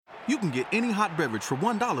You can get any hot beverage for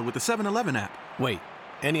 $1 with the 7-Eleven app. Wait,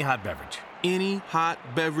 any hot beverage? Any hot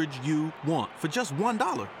beverage you want for just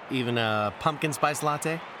 $1. Even a pumpkin spice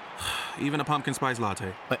latte? Even a pumpkin spice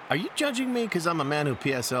latte. But are you judging me because I'm a man who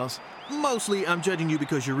PSLs? Mostly, I'm judging you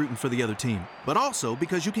because you're rooting for the other team. But also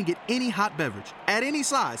because you can get any hot beverage at any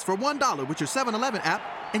size for $1 with your 7-Eleven app,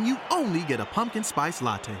 and you only get a pumpkin spice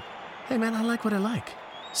latte. Hey man, I like what I like.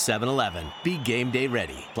 7-Eleven. Be game day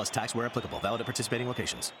ready. Plus tax where applicable. Valid at participating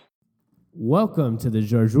locations. Welcome to the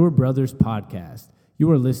Jarjour Brothers podcast. You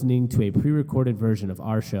are listening to a pre-recorded version of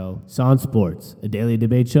our show, Son Sports, a daily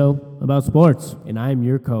debate show about sports. And I'm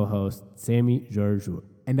your co-host, Sammy Jarjour.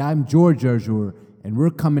 And I'm George Jarjour, and we're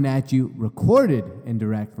coming at you recorded and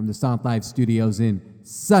direct from the Sound Live studios in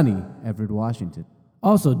sunny Everett, Washington.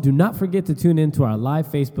 Also, do not forget to tune in to our live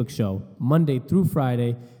Facebook show, Monday through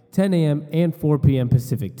Friday, 10 a.m. and 4 p.m.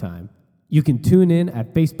 Pacific time. You can tune in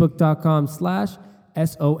at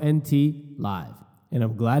facebook.com/SONT-live. And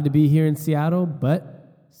I'm glad to be here in Seattle,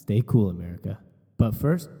 but stay cool, America. But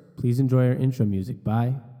first, please enjoy our intro music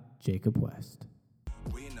by Jacob West.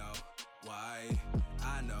 We know why,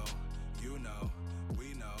 I know, you know,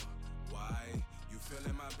 we know why. You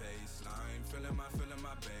feeling my baseline, feeling my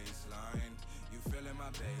baseline. You feeling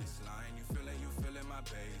my baseline, you feeling my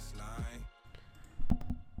baseline.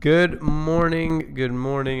 Good morning,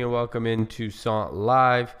 and welcome into Sant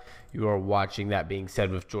Live. You are watching That Being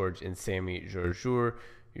Said with George and Sammy Jarjour,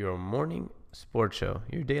 your morning sports show,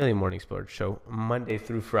 your daily morning sports show, Monday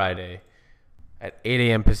through Friday at 8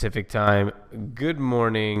 a.m. Pacific time. Good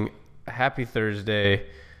morning, happy Thursday,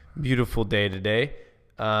 beautiful day today.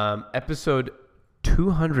 Episode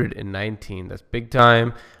 219, that's big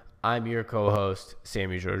time. I'm your co-host,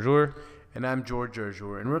 Sammy Jarjour. And I'm George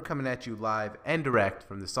Jarjour, and we're coming at you live and direct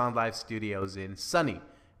from the Sound Live studios in sunny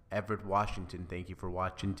Everett, Washington. Thank you for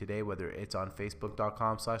watching today, whether it's on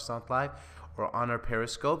facebook.com/SoundLive or on our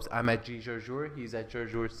Periscopes. I'm at G Jarjour. He's at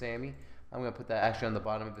Jarjour Sammy. I'm going to put that actually on the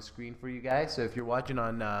bottom of the screen for you guys. So if you're watching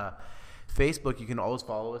on Facebook, you can always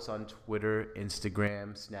follow us on Twitter,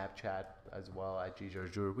 Instagram, Snapchat as well at G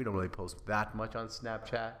Jarjour. We don't really post that much on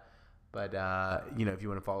Snapchat, but if you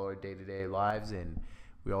want to follow our day-to-day lives, and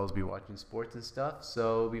we always be watching sports and stuff,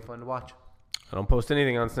 so it'll be fun to watch. I don't post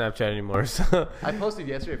anything on Snapchat anymore. So I posted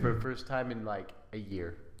yesterday for the first time in like a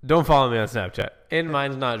year. Don't follow me on Snapchat. And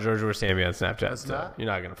mine's not George or Sammy on Snapchat. It's so not? You're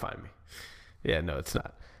not going to find me. Yeah, no, it's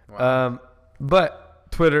not. Wow. But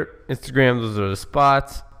Twitter, Instagram, those are the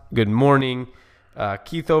spots. Good morning.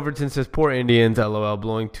 Keith Overton says, poor Indians, LOL,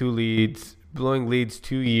 blowing leads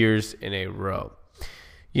 2 years in a row.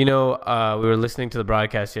 We were listening to the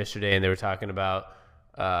broadcast yesterday, and they were talking about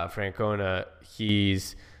Francona.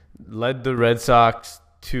 He's led the Red Sox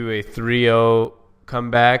to a 3-0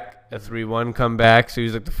 comeback, a 3-1 comeback. So he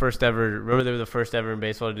was like the first ever. Remember, they were the first ever in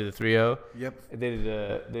baseball to do the 3-0. Yep.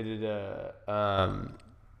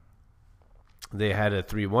 They had a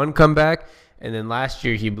 3-1 comeback, and then last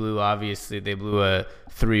year they blew a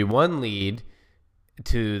 3-1 lead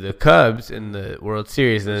to the Cubs in the World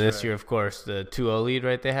Series, and then this year, of course, the 2-0 lead,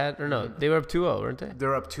 right? They had, or no, they were up 2-0, weren't they?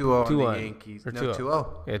 They're up 2-0 on the Yankees. Or 2-0.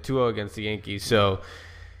 2-0. Yeah, 2-0 against the Yankees. So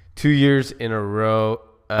 2 years in a row.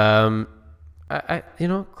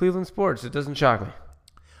 Cleveland sports, it doesn't shock me.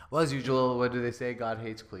 Well, as usual, what do they say? God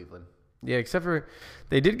hates Cleveland. Yeah, except for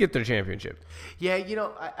they did get their championship. Yeah,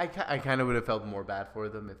 I kind of would have felt more bad for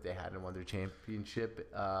them if they hadn't won their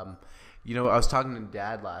championship. I was talking to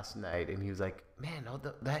Dad last night, and he was like, man,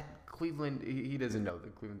 that Cleveland, he doesn't know the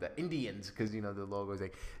Cleveland, the Indians, because, the logo is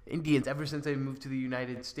like, Indians, ever since they moved to the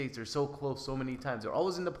United States, they're so close so many times. They're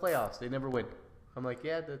always in the playoffs. They never win. I'm like,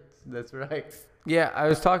 yeah, that's right. Yeah, I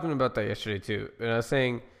was talking about that yesterday, too. And I was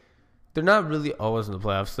saying, they're not really always in the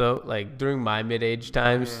playoffs, though. Like, during my mid-age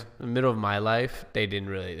times, in the middle of my life, they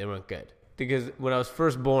weren't good. Because when I was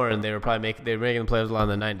first born, they were making the playoffs a lot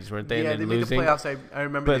in the 90s, weren't they? Yeah, and they then losing. made the playoffs. I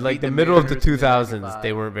remember. But like the middle of the 2000s,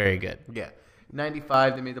 they weren't very good. Yeah.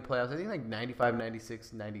 95, they made the playoffs. I think like 95,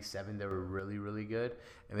 96, 97, they were really, really good.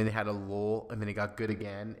 And then they had a lull, and then they got good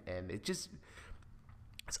again. And it's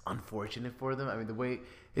unfortunate for them. I mean,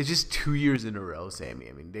 it's just 2 years in a row, Sammy.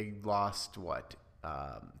 I mean, they lost what?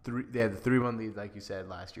 They had the 3-1 lead, like you said,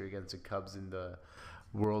 last year against the Cubs in the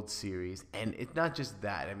World Series. And it's not just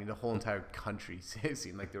that. I mean, the whole entire country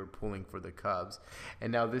seemed like they were pulling for the Cubs.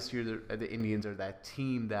 And now this year, the Indians are that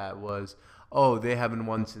team that was, they haven't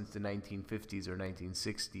won since the 1950s or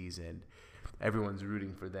 1960s, and everyone's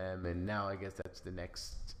rooting for them. And now I guess that's the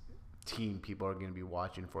next team people are going to be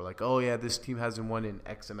watching for. Like, this team hasn't won in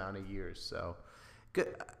X amount of years. So,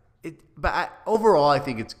 good. Overall, I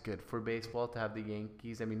think it's good for baseball to have the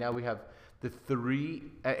Yankees. I mean, now we have the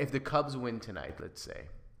three. If the Cubs win tonight, let's say,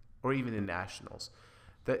 or even the Nationals.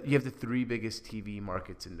 That you have the three biggest TV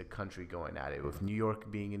markets in the country going at it, with New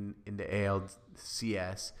York being in the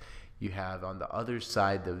ALCS. You have on the other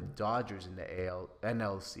side the Dodgers in the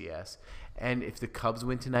NLCS. And if the Cubs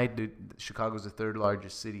win tonight, Chicago's the third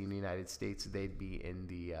largest city in the United States. They'd be in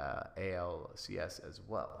the ALCS as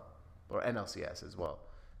well, or NLCS as well.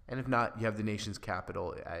 And if not, you have the nation's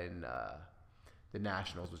capital in the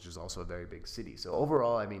Nationals, which is also a very big city. So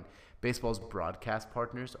overall, I mean, baseball's broadcast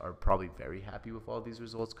partners are probably very happy with all these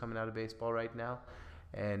results coming out of baseball right now.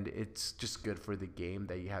 And it's just good for the game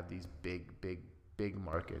that you have these big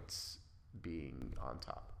markets being on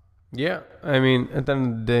top. Yeah, I mean, at the end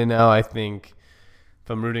of the day now, I think if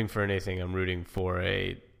I'm rooting for anything, I'm rooting for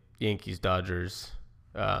a Yankees-Dodgers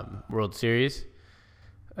World Series.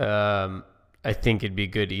 I think it'd be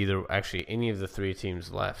good actually any of the three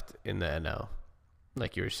teams left in the NL,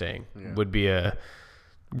 like you were saying, would be a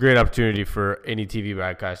great opportunity for any TV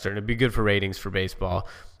broadcaster, and it'd be good for ratings for baseball.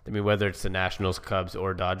 I mean, whether it's the Nationals, Cubs,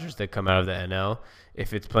 or Dodgers that come out of the NL,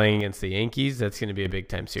 if it's playing against the Yankees, that's going to be a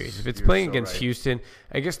big-time series. If it's playing against Houston,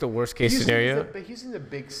 I guess the worst-case scenario... But Houston's a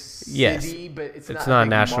big city, yes, but it's not a a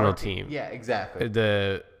national market. team. Yeah, exactly. What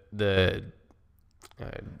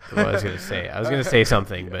I was going to say. I was going to say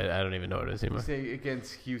something, but I don't even know what it is anymore. Say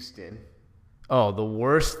against Houston. Oh, the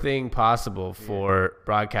worst thing possible for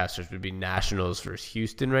broadcasters would be Nationals versus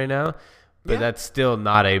Houston right now. But that's still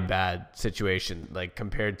not a bad situation, like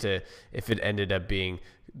compared to if it ended up being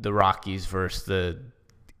the Rockies versus the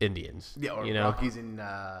Indians. Yeah, or Rockies and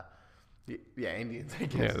Indians, I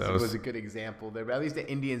guess. That was a good example there. But at least the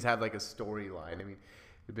Indians have like a storyline. I mean,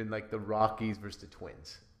 it'd been like the Rockies versus the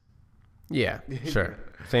Twins. Yeah, sure.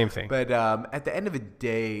 Same thing. But at the end of the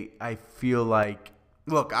day, I feel like,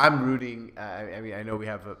 look, I'm rooting. I mean, I know we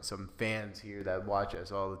have some fans here that watch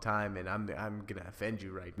us all the time, and I'm going to offend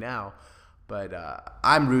you right now. But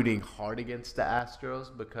I'm rooting hard against the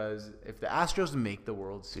Astros because if the Astros make the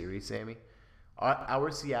World Series, Sammy,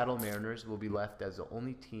 our Seattle Mariners will be left as the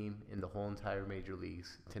only team in the whole entire major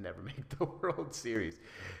leagues to never make the World Series.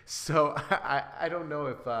 So I don't know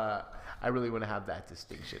if I really want to have that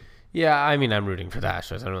distinction. Yeah, I mean, I'm rooting for the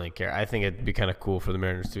Astros. I don't really care. I think it'd be kind of cool for the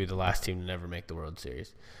Mariners to be the last team to never make the World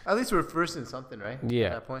Series. At least we're first in something, right? Yeah.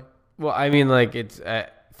 At that point. Well, I mean, like, it's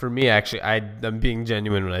for me, actually, I'm being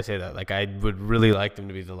genuine when I say that. Like, I would really like them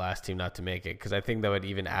to be the last team not to make it because I think that would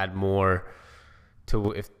even add more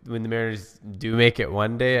to when the Mariners do make it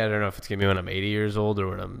one day. I don't know if it's going to be when I'm 80 years old or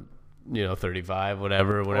when I'm, 35,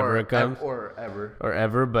 whatever it comes. Or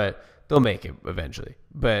ever. But they'll make it eventually.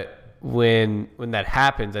 But when that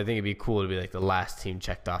happens, I think it'd be cool to be like the last team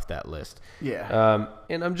checked off that list. Yeah.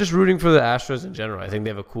 And I'm just rooting for the Astros in general. I think they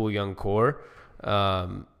have a cool young core.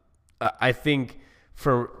 I think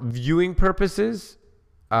for viewing purposes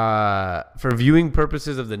of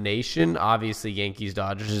the nation, obviously Yankees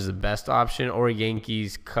Dodgers is the best option, or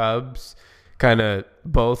Yankees Cubs, kind of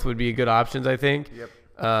both would be good options, I think. Yep.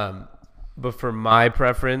 But for my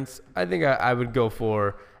preference, I think I would go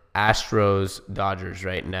for Astros Dodgers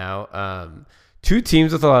right now. Two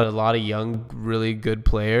teams with a lot of young, really good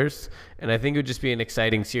players, and I think it would just be an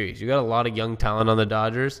exciting series. You got a lot of young talent on the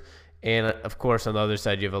Dodgers. And, of course, on the other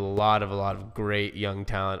side, you have a lot of great young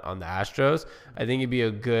talent on the Astros. I think it'd be a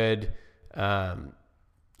good,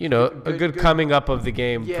 good coming up of the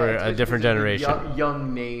game for a different generation.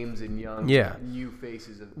 Young names and new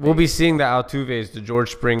faces. We'll be seeing the Altuves, the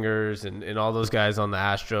George Springers, and all those guys on the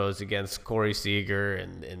Astros against Corey Seager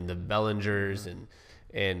and the Bellingers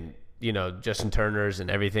and Justin Turners and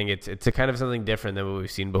everything. It's a kind of something different than what we've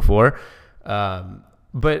seen before.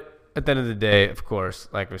 But at the end of the day, of course,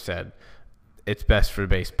 like we said, it's best for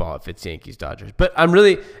baseball if it's Yankees Dodgers. But I'm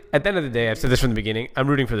really, at the end of the day, I've said this from the beginning, I'm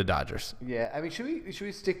rooting for the Dodgers. Yeah, I mean, should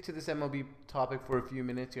we stick to this MLB topic for a few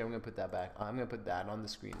minutes here? I'm going to put that back. I'm going to put that on the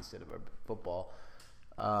screen instead of our football.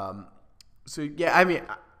 So yeah, I mean,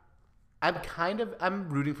 I'm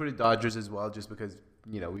rooting for the Dodgers as well, just because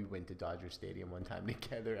we went to Dodger Stadium one time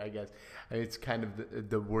together. I guess it's kind of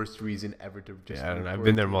the worst reason ever to just. Yeah, I don't know. I've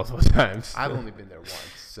been there multiple times. I've only been there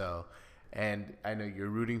once, so. And I know you're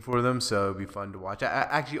rooting for them, so it'd be fun to watch.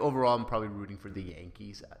 Actually, overall, I'm probably rooting for the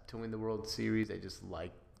Yankees to win the World Series. I just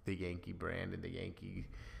like the Yankee brand and the Yankee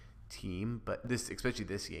team, but especially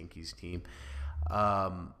this Yankees team.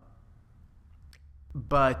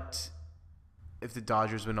 But if the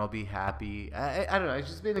Dodgers win, I'll be happy. I don't know. It's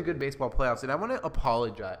just been a good baseball playoffs, and I want to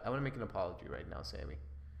apologize. I want to make an apology right now, Sammy.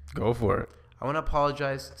 Go for it. I want to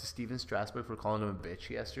apologize to Steven Strasburg for calling him a bitch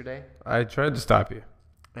yesterday. I tried to stop you.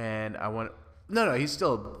 And I want no. He's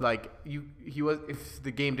still like you. He was if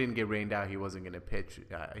the game didn't get rained out, he wasn't going to pitch.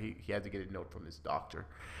 He had to get a note from his doctor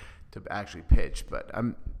to actually pitch. But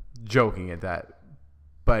I'm joking at that.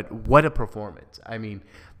 But what a performance. I mean,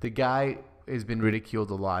 the guy has been ridiculed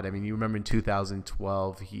a lot. I mean, you remember in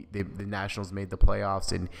 2012, the Nationals made the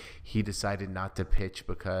playoffs, and he decided not to pitch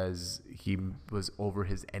because he was over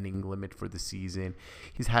his inning limit for the season.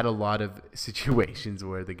 He's had a lot of situations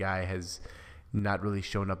where the guy has not really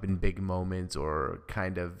shown up in big moments, or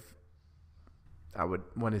kind of, I would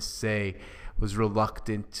want to say, was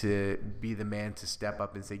reluctant to be the man to step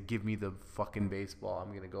up and say, give me the fucking baseball. I'm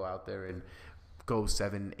going to go out there and go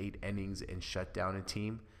 7-8 innings and shut down a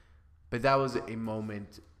team. But that was a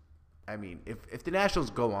moment. I mean, if the Nationals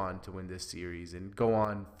go on to win this series and go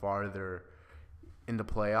on farther in the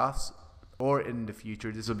playoffs or in the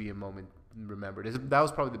future, this will be a moment remembered. That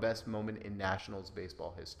was probably the best moment in Nationals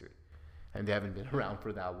baseball history. And they haven't been around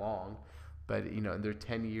for that long. But, in their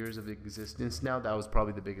 10 years of existence now, that was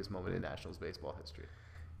probably the biggest moment in Nationals baseball history.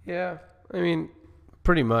 Yeah, I mean,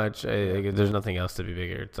 pretty much. There's nothing else to be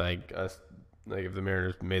bigger. It's like us. Like, if the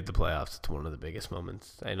Mariners made the playoffs, it's one of the biggest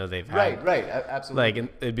moments. I know they've had. Right, absolutely.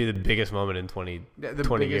 Like, it'd be the biggest moment in 20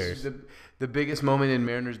 years. The biggest moment in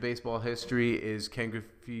Mariners baseball history is Ken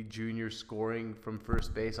Griffey Jr. scoring from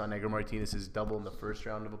first base on Edgar Martinez's double in the first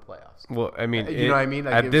round of a playoffs. Well, I mean, you know what I mean?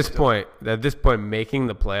 Like, at this point, making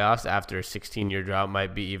the playoffs after a 16-year drought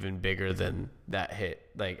might be even bigger than that hit.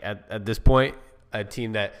 Like, at this point, a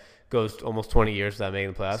team that goes almost 20 years without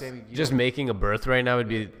making the playoffs. Making a berth right now would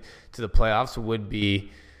be to the playoffs would be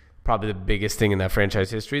probably the biggest thing in that franchise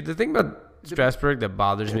history. The thing about Strasburg that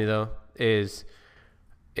bothers me, though, is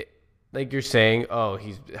like you're saying,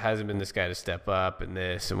 he hasn't been this guy to step up and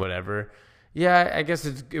this and whatever. Yeah, I guess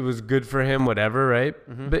it was good for him, whatever, right?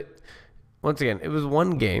 Mm-hmm. But once again, it was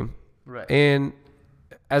one game. Right. And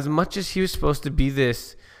as much as he was supposed to be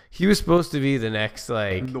this, he was supposed to be the next,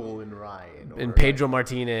 like, Nolan Ryan and Pedro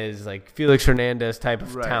Martinez, like Felix Hernandez type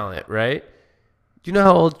of talent, right? Do you know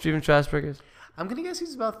how old Steven Strasburg is? I'm going to guess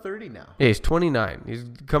he's about 30 now. Yeah, he's 29. He's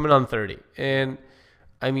coming on 30. And,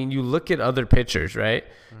 I mean, you look at other pitchers, right?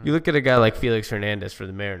 Mm-hmm. You look at a guy like Felix Hernandez for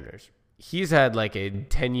the Mariners. He's had like a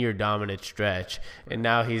 10-year dominant stretch, and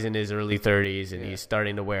now he's in his early 30s, and he's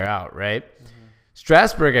starting to wear out, right? Mm-hmm.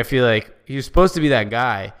 Strasburg, I feel like he was supposed to be that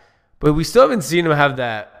guy, but we still haven't seen him have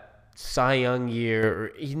that Cy Young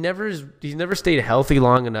year. He's never stayed healthy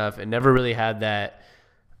long enough and never really had that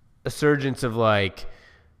a surgence of like,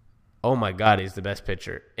 oh my God, he's the best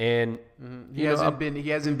pitcher. And he hasn't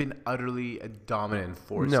been utterly a dominant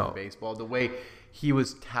force in baseball the way he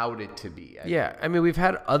was touted to be. I mean, we've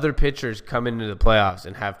had other pitchers come into the playoffs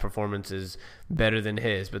and have performances better than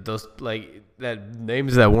his, but those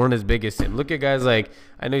names that weren't as big as him. Look at guys like,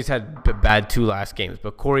 I know he's had bad 2 last games,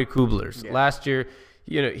 but Corey Kubler's last year.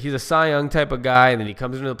 He's a Cy Young type of guy, and then he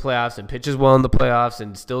comes into the playoffs and pitches well in the playoffs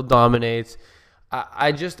and still dominates.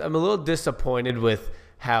 I'm a little disappointed with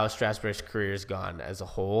how Strasburg's career has gone as a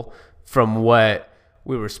whole from what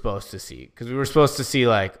we were supposed to see. Because we were supposed to see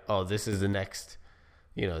like, this is the next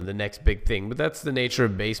big thing. But that's the nature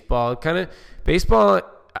of baseball. Baseball,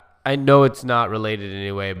 I know it's not related in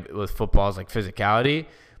any way with football's like physicality,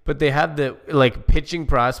 but they have the like pitching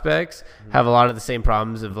prospects have a lot of the same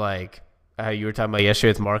problems of like how you were talking about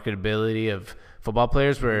yesterday with marketability of football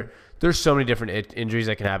players, where there's so many different injuries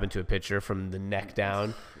that can happen to a pitcher from the neck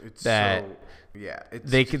down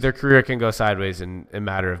their career can go sideways in a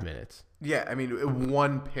matter of minutes. Yeah, I mean,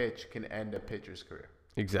 one pitch can end a pitcher's career.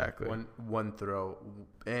 Exactly. One throw.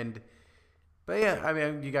 But yeah, I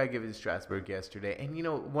mean, you got to give it to Strasburg yesterday. And,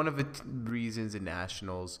 one of the reasons the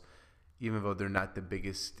Nationals, even though they're not the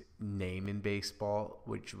biggest name in baseball,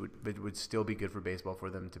 which would still be good for baseball for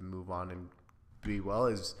them to move on and be well,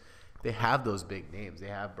 is they have those big names. They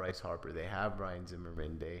have Bryce Harper. They have Ryan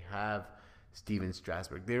Zimmerman. They have Steven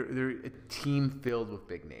Strasburg. They're a team filled with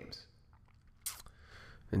big names.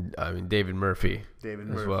 And I mean David Murphy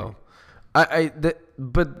as well.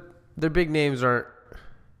 But their big names aren't.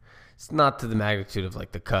 It's not to the magnitude of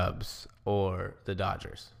like the Cubs or the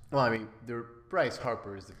Dodgers. Well, I mean, Bryce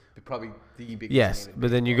Harper is probably the biggest. Yes, name in but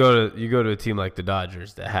then you go to a team like the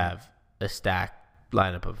Dodgers that have a stacked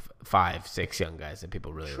lineup of 5-6 young guys that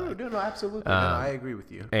people really like. No, absolutely. I agree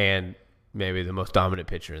with you. And maybe the most dominant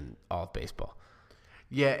pitcher in all of baseball.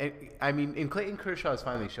 Yeah, and Clayton Kershaw has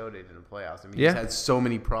finally showed it in the playoffs. I mean, he's had so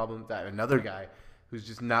many problems. That another guy who's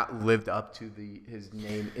just not lived up to his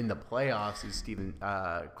name in the playoffs is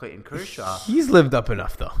Clayton Kershaw. He's lived up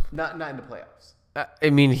enough, though. Not in the playoffs. I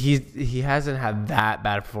mean, he hasn't had that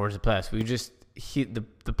bad a performance in the playoffs.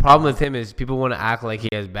 The problem with him is people want to act like he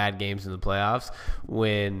has bad games in the playoffs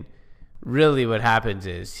when really what happens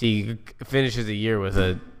is he finishes the year with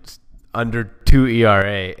a under 2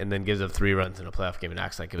 ERA and then gives up 3 runs in a playoff game and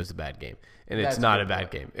acts like it was a bad game. And it's not a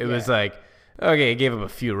bad game. It was like, okay, it gave up a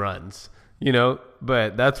few runs,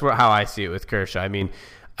 but that's how I see it with Kershaw. I mean,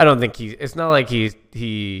 I don't think it's not like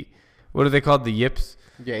he what are they called? The yips?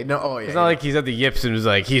 Yeah, no, oh yeah. It's not like he's at the yips and was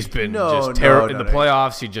like, he's been terrible in the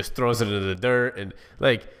playoffs. He just throws it into the dirt and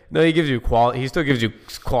no, he gives you quality. He still gives you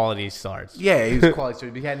quality starts. Yeah, he was quality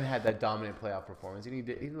starts, but he hadn't had that dominant playoff performance, and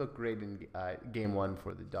he looked great in Game 1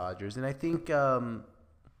 for the Dodgers. And I think,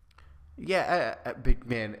 big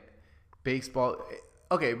man, baseball.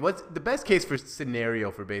 Okay, what's the best case for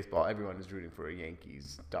scenario for baseball? Everyone is rooting for a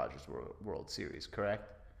Yankees-Dodgers World Series, correct?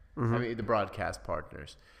 Mm-hmm. I mean, the broadcast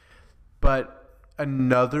partners. But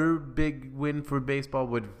another big win for baseball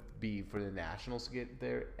would be for the Nationals to get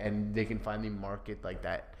there, and they can finally market like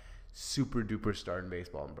that super duper star in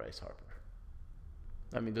baseball in Bryce Harper.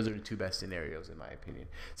 I mean, those are the two best scenarios in my opinion.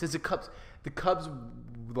 Since the Cubs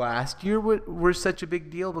last year were such a big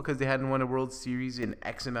deal because they hadn't won a World Series in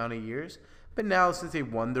X amount of years, but now since they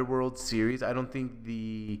won their World Series, I don't think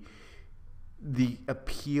the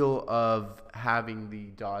appeal of having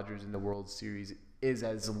the Dodgers in the World Series is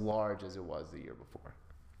as large as it was the year before.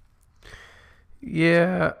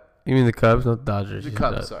 Yeah, you mean the Cubs, not the Dodgers? The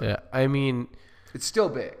Cubs, sorry. Yeah, I mean, it's still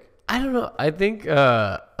big. I don't know. I think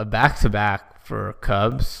a back-to-back for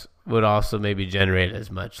Cubs would also maybe generate as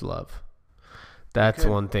much love. That's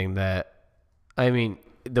one thing that, I mean,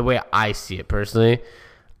 the way I see it personally,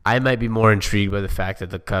 I might be more intrigued by the fact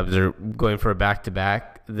that the Cubs are going for a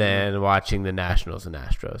back-to-back than watching the Nationals and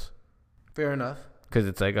Astros. Fair enough. Because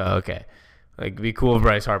it's like, oh, okay. Like, it'd be cool if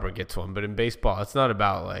Bryce Harper gets one. But in baseball, it's not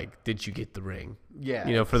about, like, did you get the ring?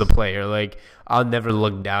 Yeah. For the player. Like, I'll never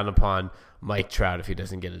look down upon Mike Trout if he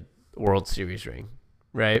doesn't get a World Series ring.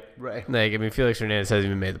 Right? Right. Like, I mean, Felix Hernandez hasn't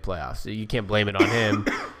even made the playoffs. So you can't blame it on him.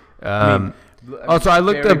 I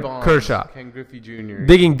looked Barry up Bonds, Kershaw. Ken Griffey Jr.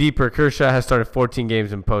 Digging deeper, Kershaw has started 14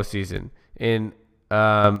 games in postseason.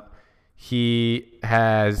 He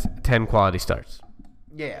has 10 quality starts.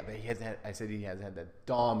 Yeah, but he hasn't had that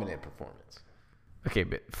dominant performance. Okay,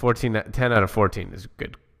 but 10 out of 14 is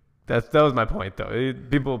good. That was my point, though.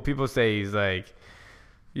 People say he's like,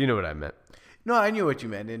 you know what I meant. No, I knew what you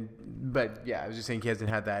meant, but yeah, I was just saying he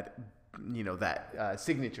hasn't had that,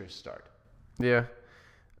 signature start. Yeah.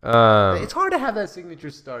 It's hard to have that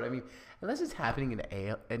signature start. I mean, unless it's happening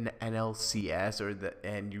in NLCS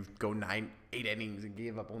and you go 8 innings and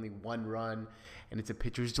give up only 1 run, and it's a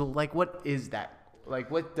pitcher's duel. Like, what is that?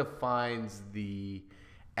 Like, what defines the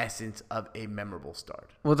essence of a memorable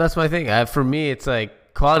start? Well, that's my thing. For me, it's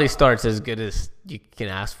like quality starts as good as you can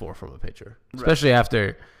ask for from a pitcher, especially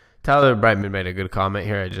after Tyler Brightman made a good comment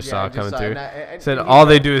here. I just saw it coming through. Said all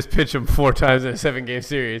they do is pitch him 4 times in a 7-game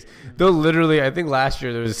series. They'll literally, I think last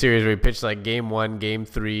year there was a series where he pitched like game 1, game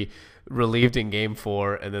 3, relieved in game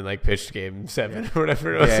 4, and then like pitched game 7 or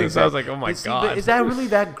whatever it was. Exactly. So I was like, oh my God. But is that really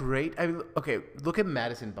that great? I mean, okay, look at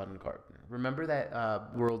Madison Bumgarner. Remember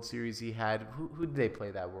that World Series he had? Who did they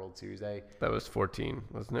play that World Series? That was 14,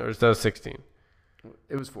 wasn't it? Or that was 16?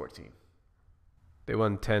 It was 14. They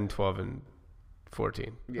won 10, 12, and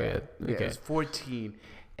 14. Yeah, okay. It was 14.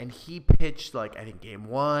 And he pitched, like, I think game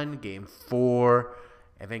 1, game 4,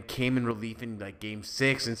 and then came in relief in, like, game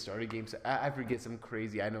 6 and started game 6. I forget some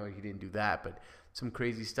crazy – I know he didn't do that, but some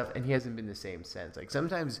crazy stuff. And he hasn't been the same since. Like,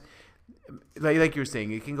 sometimes – like you were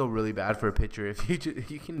saying, it can go really bad for a pitcher if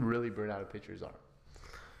you can really burn out a pitcher's arm.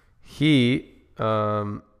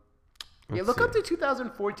 Look up the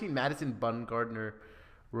 2014 Madison Bumgarner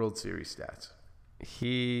World Series stats.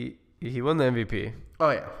 He won the MVP. Oh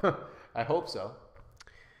yeah, I hope so.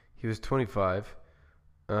 He was 25.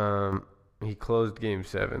 He closed Game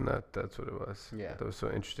 7. That's what it was. Yeah, that was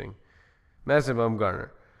so interesting. Madison Bumgarner.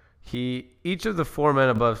 Each of the 4 men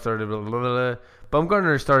above started. Blah, blah, blah.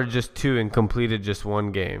 Bumgarner started just 2 and completed just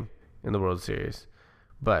 1 game in the World Series.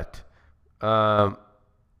 But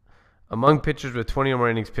among pitchers with 20 or more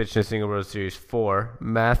innings pitched in a single World Series, 4: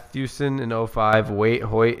 Mathewson in 05, Waite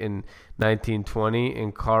Hoyt in 1920,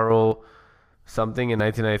 and Carl something in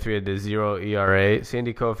 1993 had a 0 ERA.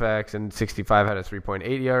 Sandy Koufax in 65 had a 3.8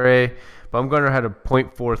 ERA. Bumgarner had a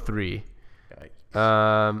 .43.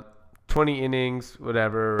 20 innings,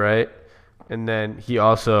 whatever, right? And then he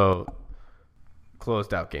also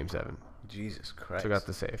closed out Game 7. Jesus Christ. So got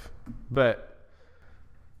the save. But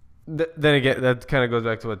then again, that kind of goes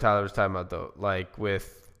back to what Tyler was talking about, though. Like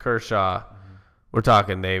with Kershaw, we're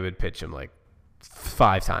talking they would pitch him like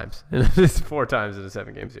 5 times. 4 times in a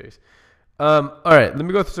 7-game series. All right, let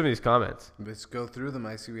me go through some of these comments. Let's go through them.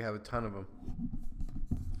 I see we have a ton of them.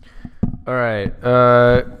 All right.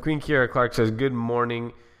 Queen Kiara Clark says, good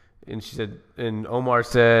morning. And she said, and Omar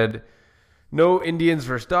said, No Indians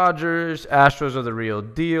versus Dodgers. Astros are the real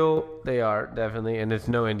deal. They are, definitely. And it's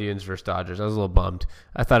no Indians versus Dodgers. I was a little bummed.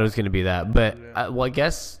 I thought it was going to be that. But, I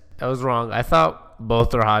guess I was wrong. I thought both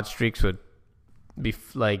their hot streaks would be,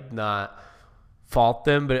 not fault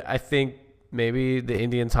them. But I think maybe the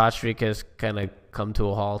Indians' hot streak has kind of come to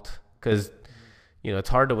a halt. Because, it's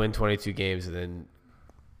hard to win 22 games and then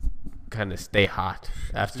kind of stay hot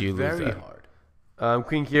after you lose. Very hard.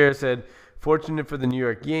 Queen Kiera said, fortunate for the New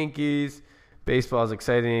York Yankees. Baseball is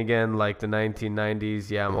exciting again, like the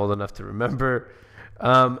 1990s. Yeah, I'm old enough to remember.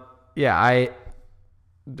 I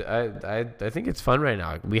think it's fun right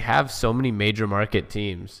now. We have so many major market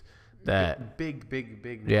teams that big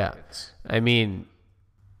markets. Yeah, I mean,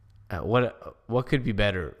 what could be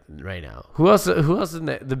better right now? Who else is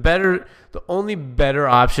the only better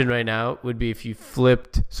option right now would be if you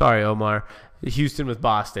flipped. Sorry, Omar, Houston with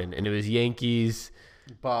Boston, and it was Yankees.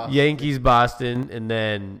 Boston, and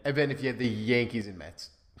then if you had the Yankees and Mets.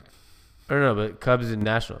 I don't know, but Cubs and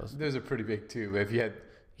Nationals. Those are pretty big too. If you had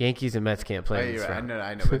Yankees and Mets can't play. Right. I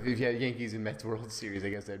know. But if you had Yankees and Mets World Series, I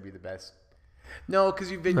guess that'd be the best. No,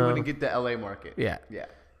 because you wouldn't get the LA market. Yeah. The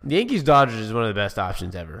Yankees Dodgers is one of the best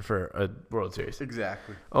options ever for a World Series.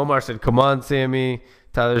 Exactly. Omar said, "Come on, Sammy."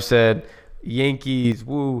 Tyler said, "Yankees,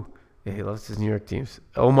 woo." Yeah, he loves his New York teams.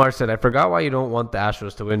 Omar said, "I forgot why you don't want the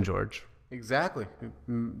Astros to win, George." Exactly.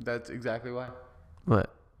 That's exactly why.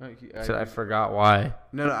 What? I forgot why.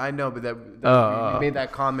 No, I know, but you made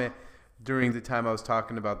that comment during the time I was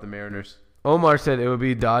talking about the Mariners. Omar said it would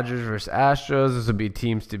be Dodgers versus Astros. This would be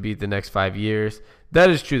teams to beat the next 5 years. That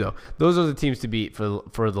is true, though. Those are the teams to beat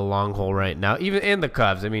for the long haul right now. And the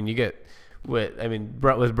Cubs. I mean, you get with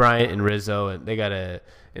Bryant and Rizzo, and they got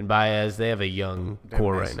and Baez. They have a young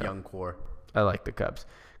core right now. Young core. I like the Cubs.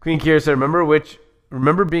 Queen Kiera said,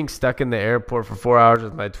 Remember being stuck in the airport for 4 hours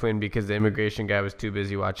with my twin because the immigration guy was too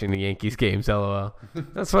busy watching the Yankees games, LOL.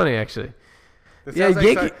 That's funny, actually. That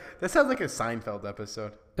sounds like a Seinfeld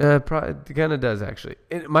episode. It kind of does, actually.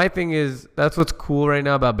 And my thing is, that's what's cool right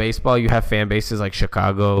now about baseball. You have fan bases like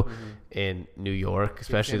Chicago and New York,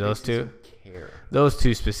 especially those two. Those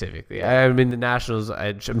two specifically. Yeah. I mean, the Nationals,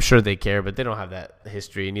 I'm sure they care, but they don't have that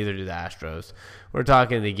history, neither do the Astros. We're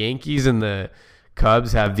talking the Yankees and the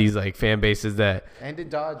Cubs have these fan bases that, and the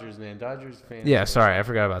Dodgers, man, Dodgers fans. Yeah, sorry, I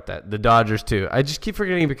forgot about that. The Dodgers too. I just keep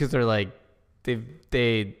forgetting because they're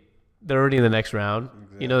they're already in the next round.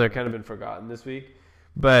 Exactly. They're kind of been forgotten this week.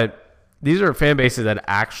 But these are fan bases that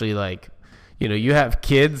actually you have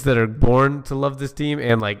kids that are born to love this team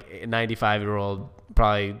and 95-year-old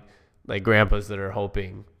probably grandpas that are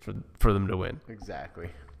hoping for them to win. Exactly.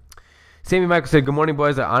 Sammy Michael said, "Good morning,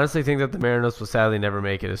 boys. I honestly think that the Mariners will sadly never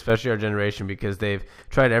make it, especially our generation, because they've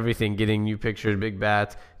tried everything, getting new pictures, big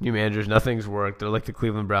bats, new managers. Nothing's worked. They're like the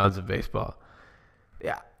Cleveland Browns of baseball."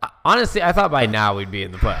 Yeah. Honestly, I thought by now we'd be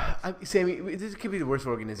in the playoffs. Sammy, this could be the worst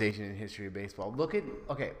organization in history of baseball.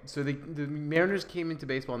 So the Mariners came into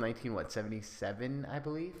baseball in 1977, I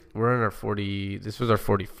believe. We're in our 40. This was our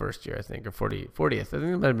 41st year, I think, or 40th. I think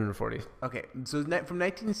it might have been the 40th. Okay, so from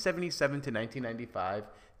 1977 to 1995,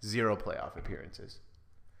 0 playoff appearances,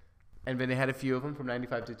 and then they had a few of them from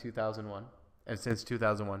 95 to 2001, and since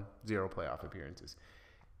 2001, 0 playoff appearances.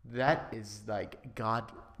 That is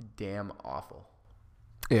goddamn awful.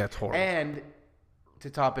 Yeah, it's horrible. And to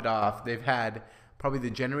top it off, they've had probably the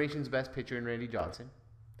generation's best pitcher in Randy Johnson,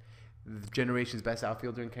 the generation's best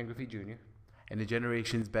outfielder in Ken Griffey Jr., and the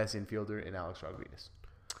generation's best infielder in Alex Rodriguez,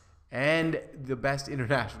 and the best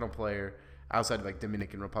international player outside of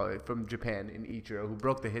Dominican Republic from Japan in Ichiro, who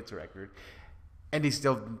broke the hits record, and he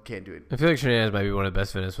still can't do it. I feel like Hernandez might be one of the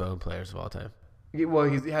best Venezuelan players of all time. Yeah, well,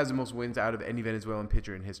 he has the most wins out of any Venezuelan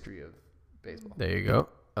pitcher in history of baseball. There you go.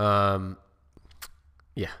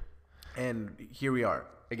 Yeah. And here we are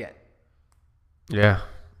again. Yeah.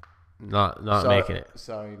 Not making it.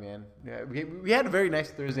 Sorry, man. Yeah, we had a very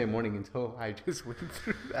nice Thursday morning until I just went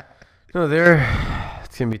through that. No,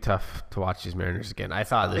 it's going to be tough to watch these Mariners again. I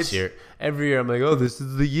thought every year I'm like, oh, this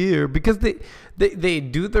is the year. Because they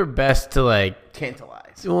do their best to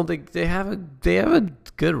tantalize. Well, they have a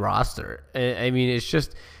good roster. I mean,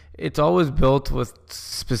 it's always built with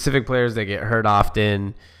specific players that get hurt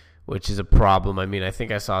often, which is a problem. I mean, I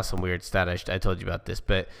think I saw some weird stat. I told you about this,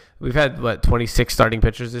 but we've had 26 starting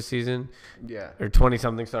pitchers this season. Yeah, or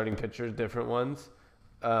 20-something starting pitchers, different ones.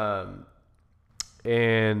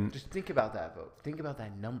 And just think about that, vote. Think about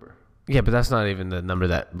that number. Yeah, but that's not even the number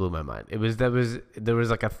that blew my mind. There was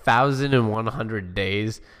 1,100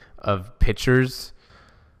 days of pitchers.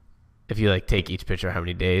 If you take each pitcher, how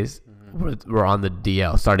many days were on the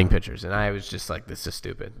DL starting pitchers, and I was just like, this is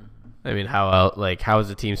stupid. I mean, how is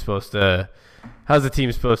the team supposed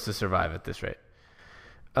to survive at this rate?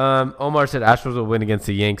 Omar said Astros will win against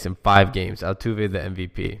the Yanks in 5 games. Altuve the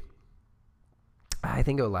MVP. I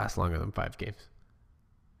think it will last longer than 5 games.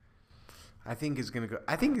 I think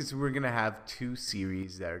we're gonna have 2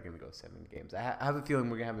 series that are gonna go 7 games. I have a feeling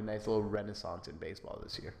we're gonna have a nice little renaissance in baseball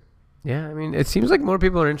this year. Yeah, I mean, it seems like more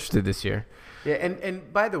people are interested this year. Yeah,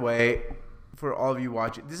 and by the way, for all of you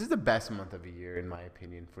watching, this is the best month of the year in my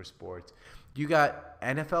opinion for sports. You got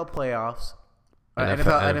NFL playoffs,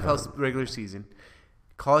 NFL's regular season,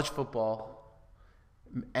 college football,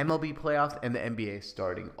 MLB playoffs, and the NBA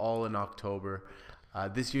starting all in October.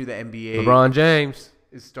 This year the NBA LeBron James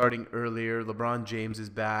is starting earlier. LeBron James is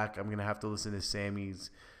back. I'm gonna have to listen to Sammy's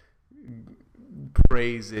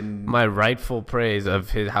praise and my rightful praise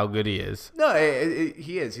of how good he is. No,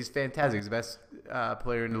 he is. He's fantastic. He's the best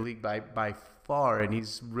player in the league by far, and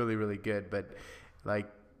he's really, really good. But like,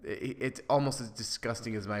 it's almost as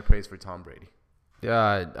disgusting as my praise for Tom Brady.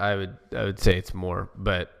 Yeah, I would say it's more,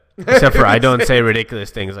 but except for I don't say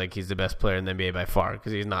ridiculous things like he's the best player in the NBA by far,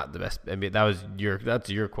 because he's not the best NBA. That's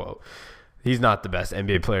your quote. He's not the best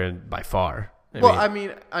NBA player by far. I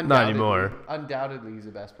mean, not anymore. Undoubtedly, he's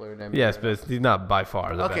the best player in the NBA. Yes, but he's not by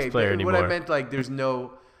far the best player anymore. What I meant, like,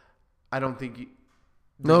 I don't think.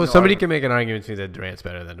 Somebody can make an argument to me that Durant's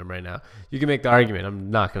better than him right now. You can make the argument.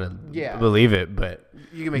 I'm not going to believe it, but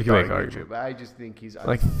you can make the argument. But I just think he's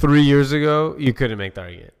like 3 years ago, you couldn't make the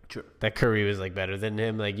argument. True. That Curry was like better than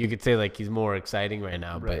him. Like you could say like he's more exciting right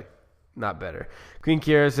now, but not better. Queen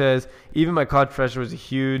Kiera says, even my college professor was a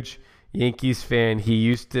huge Yankees fan. He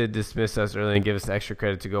used to dismiss us early and give us extra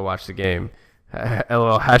credit to go watch the game.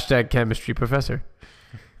 LOL, #chemistry professor.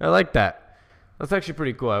 I like that. That's actually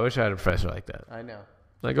pretty cool. I wish I had a professor like that. I know.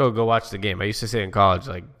 Like, go watch the game. I used to sit in college,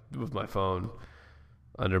 like, with my phone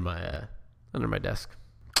under my desk.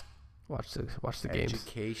 Watch the games.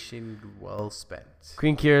 Education well spent.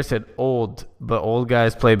 Queen Kiera said old, but old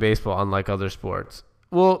guys play baseball unlike other sports.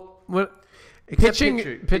 Well,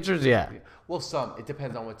 pitchers, yeah. Well, some. It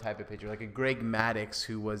depends on what type of pitcher. Like a Greg Maddux,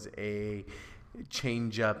 who was a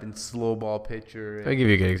change-up and slow ball pitcher. I'll give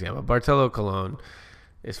you a good example. Bartolo Colon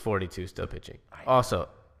is 42, still pitching. Also,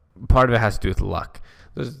 part of it has to do with luck.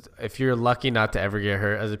 If you're lucky not to ever get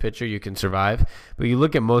hurt as a pitcher, you can survive. But you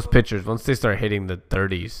look at most pitchers, once they start hitting the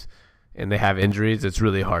 30s and they have injuries, it's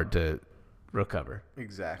really hard to recover.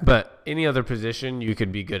 Exactly. But any other position, you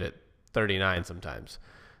could be good at 39 sometimes.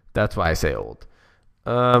 That's why I say old.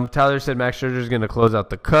 Tyler said Max Scherzer is going to close out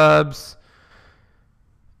the Cubs.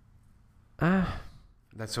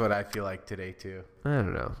 That's what I feel like today, too. I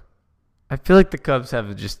don't know. I feel like the Cubs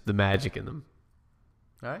have just the magic in them.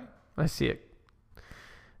 All right. I see it.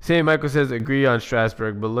 Sam Michael says, agree on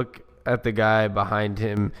Strasburg, but look at the guy behind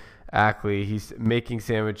him, Ackley. He's making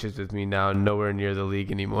sandwiches with me now, nowhere near the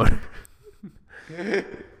league anymore.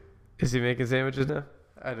 Is he making sandwiches now?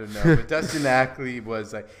 I don't know. But Dustin Ackley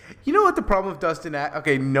was like, you know what the problem with Dustin Ackley?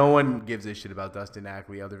 Okay, no one gives a shit about Dustin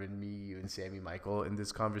Ackley other than me, you, and Sammy Michael in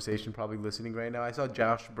this conversation, probably listening right now. I saw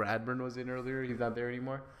Josh Bradburn was in earlier. He's not there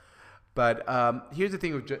anymore. But here's the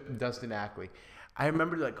thing with Dustin Ackley. I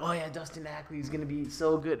remember like, oh yeah, Dustin Ackley is going to be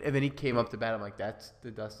so good. And then he came up to bat. I'm like, that's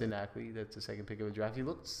the Dustin Ackley. That's the second pick of the draft. He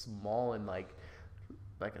looked small and like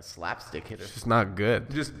a slapstick hitter. It's just not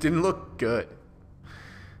good. Just didn't look good.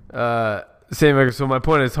 So my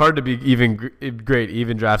point is, it's hard to be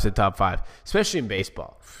even drafted top 5, especially in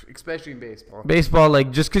baseball. Baseball,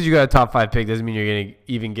 like just because you got a top 5 pick doesn't mean you're going to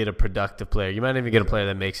even get a productive player. You might not even get a player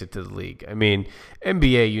that makes it to the league. I mean,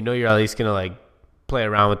 NBA, you know you're at least going to like play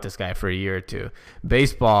around with this guy for a year or two.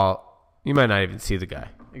 Baseball, you might not even see the guy.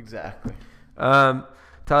 Exactly. Tyler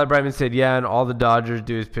Brightman said, yeah, and all the Dodgers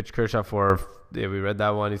do is pitch Kershaw for. Yeah, we read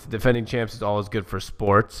that one. He said, defending champs is always good for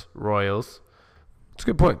sports. Royals. That's a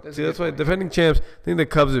good point. That's why defending champs, I think the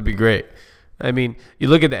Cubs would be great. I mean, you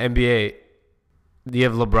look at the NBA, you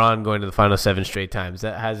have LeBron going to the final 7 straight times.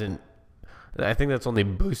 That hasn't. I think that's only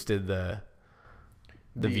boosted the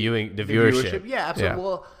viewership. Yeah, absolutely. Yeah.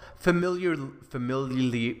 Well, familiarity.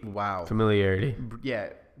 Yeah,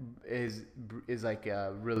 is like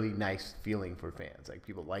a really nice feeling for fans. Like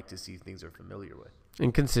people like to see things they're familiar with.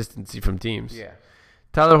 And consistency from teams. Yeah.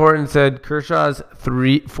 Tyler Horton said Kershaw's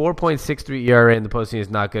 4.63 ERA in the postseason is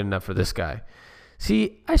not good enough for this guy.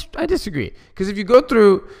 See, I disagree. Because if you go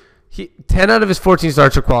through 10 out of his 14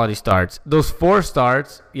 starts are quality starts. Those 4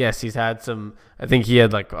 starts, yes, he's had some. I think he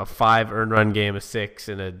had like a 5 earned run game, a 6,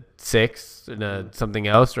 and a 6, and a something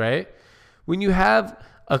else, right? When you have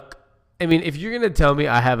if you're going to tell me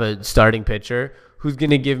I have a starting pitcher who's going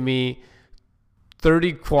to give me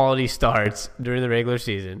 30 quality starts during the regular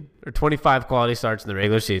season, or 25 quality starts in the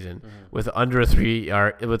regular season with under a 3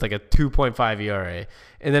 ERA, with like a 2.5 ERA.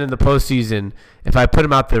 And then in the postseason, if I put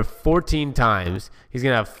him out there 14 times, he's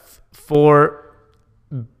going to have 4,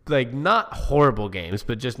 like, not horrible games,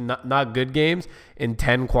 but just not good games, in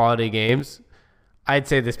 10 quality games. I'd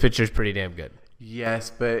say this pitcher's pretty damn good.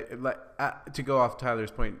 Yes, but to go off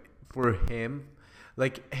Tyler's point, for him,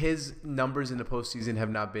 like, his numbers in the postseason have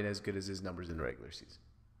not been as good as his numbers in the regular season.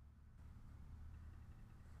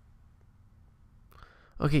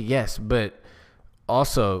 Okay, yes, but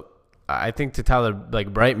also I think to Tyler,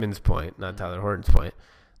 like, Brightman's point, not Tyler Horton's point,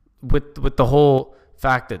 with the whole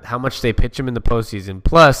fact that how much they pitch him in the postseason,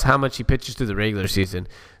 plus how much he pitches through the regular season,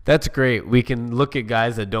 that's great. We can look at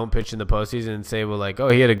guys that don't pitch in the postseason and say, well, like, oh,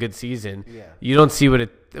 he had a good season. Yeah. You don't see what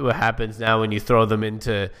happens now when you throw them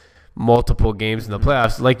into multiple games in the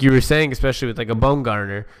playoffs. Like you were saying, especially with like a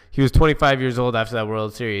Bumgarner, he was 25 years old after that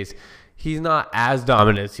World Series. He's not as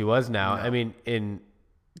dominant as he was now. No. I mean,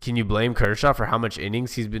 can you blame Kershaw for how much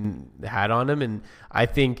innings he's had on him? And I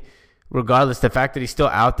think regardless, the fact that he's still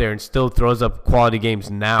out there and still throws up quality games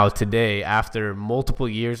now, today, after multiple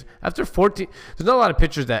years, after 14, there's not a lot of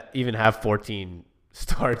pitchers that even have 14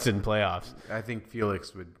 starts in playoffs. I think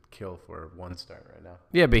Felix would kill for 1 start right now.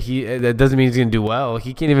 Yeah, but that doesn't mean he's going to do well.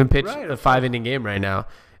 He can't even pitch a 5-inning game right now.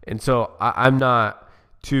 And so I'm not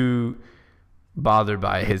too bothered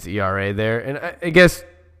by his ERA there. And I guess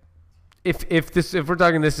if we're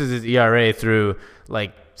talking this is his ERA through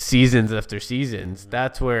like seasons after seasons,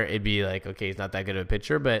 that's where it'd be like, okay, he's not that good of a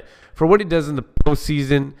pitcher. But for what he does in the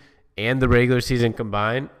postseason and the regular season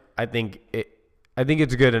combined, I think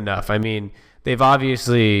it's good enough. I mean, they've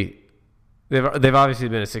obviously been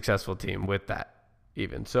a successful team with that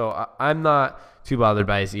even. So I'm not too bothered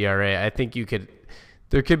by his ERA. I think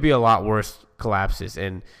there could be a lot worse collapses.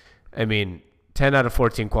 And I mean, 10 out of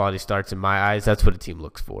 14 quality starts in my eyes, that's what a team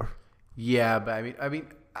looks for. Yeah, but I mean,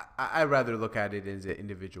 I'd rather look at it as an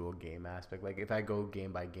individual game aspect. Like, if I go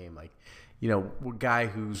game by game, like, you know, a guy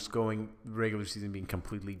who's going regular season being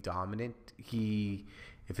completely dominant,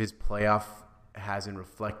 if his playoff hasn't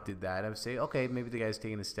reflected that, I would say, okay, maybe the guy's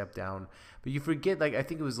taking a step down. But you forget, like, I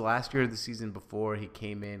think it was last year or the season before, he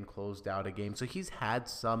came in, closed out a game. So he's had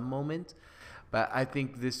some moments, but I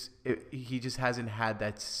think he just hasn't had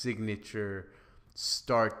that signature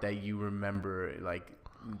start that you remember, like,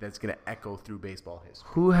 that's going to echo through baseball history.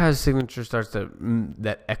 Who has signature starts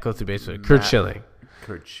that echo through baseball? Kurt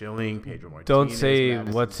Schilling, Pedro Martinez. Don't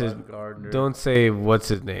say what's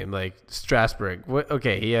his name, like Strasburg.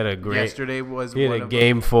 Okay, he had a great. Yesterday was. He had a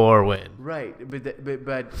Game 4 win. Right,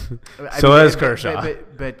 but so has Kershaw.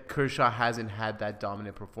 But Kershaw hasn't had that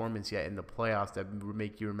dominant performance yet in the playoffs that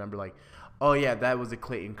make you remember, like, oh yeah, that was a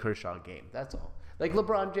Clayton Kershaw game. That's all. Like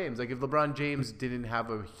LeBron James. Like, if LeBron James didn't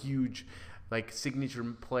have a huge, like, signature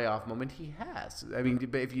playoff moment, he has. I mean,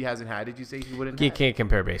 but if he hasn't had it, you say he wouldn't. You can't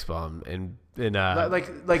compare baseball and like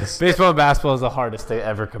baseball and basketball is the hardest to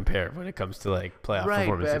ever compare when it comes to like playoff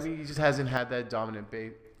performances. But I mean, he just hasn't had that dominant.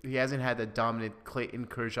 He hasn't had that dominant Clayton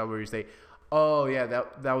Kershaw where you say, "Oh yeah,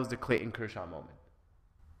 that was the Clayton Kershaw moment."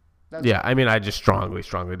 I mean, I just strongly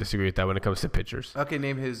disagree with that when it comes to pitchers. Okay,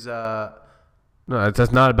 name his. No,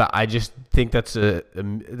 that's not about. I just think that's we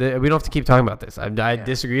don't have to keep talking about this. I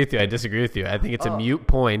disagree with you. I think it's a mute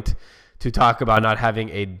point to talk about not having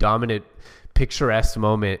a dominant, picturesque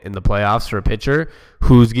moment in the playoffs for a pitcher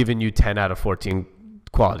who's given you 10 out of 14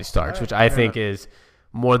 quality starts, which I think is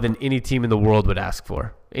more than any team in the world would ask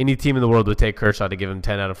for. Any team in the world would take Kershaw to give him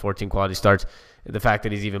 10 out of 14 quality starts. The fact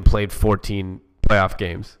that he's even played 14 playoff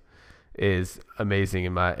games is amazing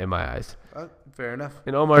in my eyes. Fair enough.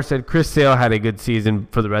 And Omar said Chris Sale had a good season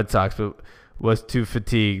for the Red Sox, but was too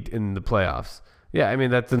fatigued in the playoffs. Yeah, I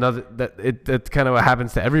mean, that's kind of what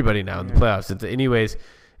happens to everybody now in the playoffs.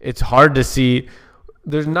 It's hard to see.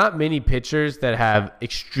 There's not many pitchers that have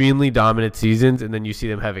extremely dominant seasons, and then you see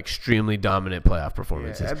them have extremely dominant playoff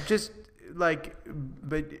performances. Yeah, just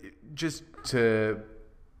to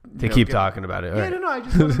keep talking about it. Yeah, right. No, I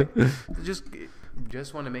just want to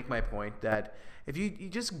just want to make my point that if you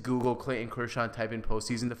just Google Clayton Kershaw and type in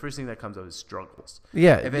postseason, the first thing that comes up is struggles.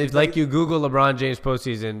 Yeah, if like you Google LeBron James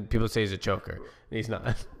postseason, people say he's a choker. He's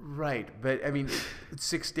not. Right, but I mean,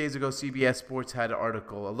 6 days ago, CBS Sports had an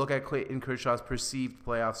article, a look at Clayton Kershaw's perceived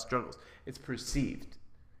playoff struggles. It's perceived.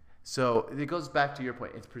 So it goes back to your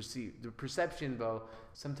point. It's perceived. The perception, though,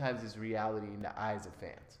 sometimes is reality in the eyes of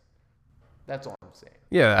fans. That's all I'm saying.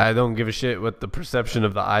 Yeah, I don't give a shit what the perception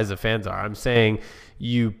of the eyes of fans are. I'm saying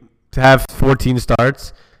to have 14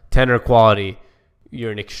 starts, 10 are quality,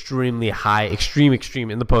 you're an extremely high, extreme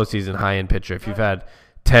in the postseason high-end pitcher. If you've had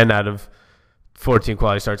 10 out of 14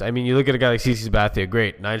 quality starts. I mean, you look at a guy like CeCe Sabathia,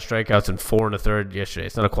 great, 9 strikeouts and 4 1/3 yesterday.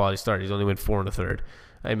 It's not a quality start. He's only went 4 1/3.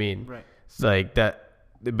 I mean, It's like that,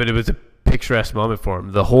 but it was a picturesque moment for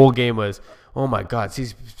him. The whole game was, oh my God,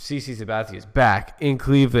 CeCe Sabathia is back in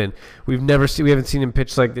Cleveland. We haven't seen him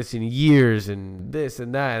pitch like this in years, and this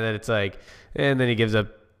and that. And then it's like, and then he gives up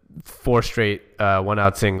 4 straight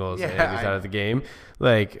 1-out singles, and he's out of the game.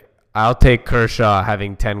 Like, I'll take Kershaw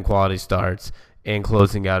having 10 quality starts and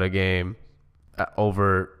closing out a game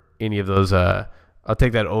over any of those. I'll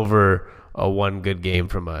take that over a one good game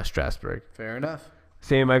from Strasburg. Fair enough.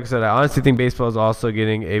 Same, Michael said, I honestly think baseball is also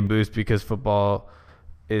getting a boost because football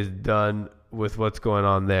is done with what's going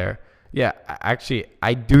on there. Yeah, actually,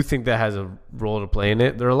 I do think that has a role to play in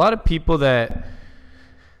it. There are a lot of people that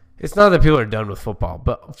 – it's not that people are done with football.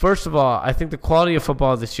 But first of all, I think the quality of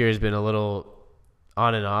football this year has been a little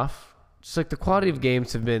on and off. Just like the quality of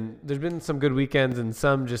games have been – there's been some good weekends and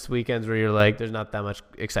some just weekends where you're like there's not that much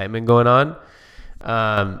excitement going on.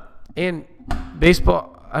 And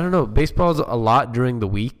baseball – I don't know. Baseball is a lot during the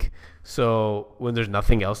week, so when there's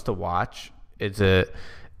nothing else to watch, in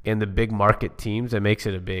the big market teams, it makes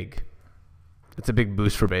it a big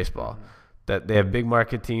boost for baseball. That they have big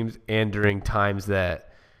market teams, and during times that,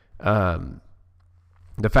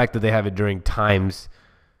 the fact that they have it during times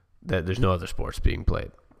that there's no other sports being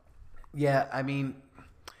played. Yeah, I mean,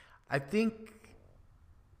 I think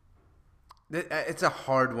it's a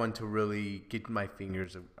hard one to really get my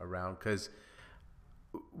fingers around because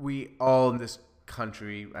we all in this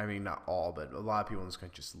country, I mean, not all, but a lot of people in this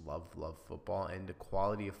country just love football. And the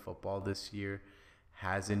quality of football this year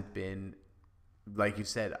hasn't been, like you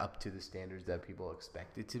said, up to the standards that people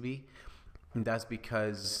expect it to be. And that's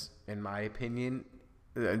because, in my opinion,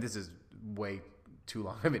 and this is way too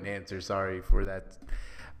long of an answer, sorry for that,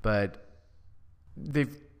 but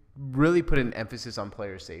they've really put an emphasis on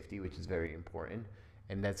player safety, which is very important.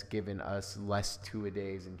 And that's given us less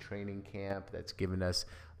two-a-days in training camp. That's given us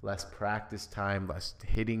less practice time, less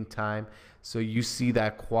hitting time. So you see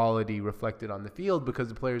that quality reflected on the field because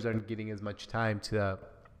the players aren't getting as much time to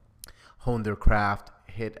hone their craft,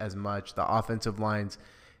 hit as much. The offensive lines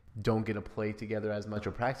don't get to play together as much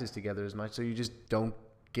or practice together as much. So you just don't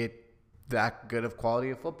get that good of quality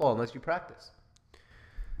of football unless you practice.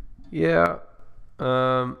 Yeah.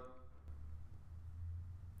 I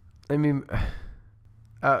mean...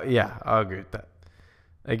 yeah, I'll agree with that.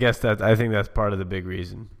 I think that's part of the big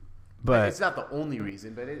reason. But it's not the only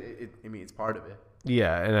reason, but I mean, it's part of it.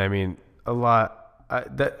 Yeah, and I mean, a lot.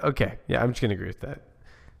 Okay, yeah, I'm just gonna agree with that.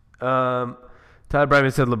 Todd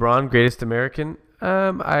Bryman said LeBron greatest American.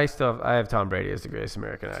 I have Tom Brady as the greatest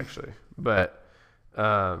American actually, but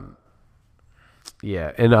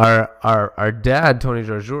yeah, and our dad Tony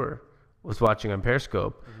Jarjour was watching on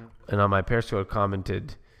Periscope, and on my Periscope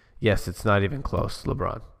commented, yes, it's not even close.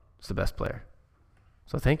 LeBron is the best player.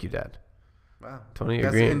 So thank you, Dad. Wow. Tony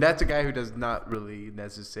agreeing. And that's a guy who does not really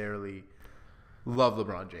necessarily love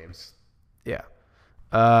LeBron James. Yeah.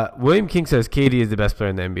 William King says KD is the best player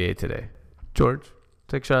in the NBA today. George,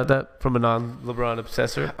 take a shot at that from a non-LeBron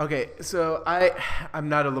obsessor. Okay, so I'm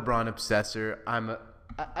not a LeBron obsessor.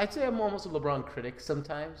 I'd say I'm almost a LeBron critic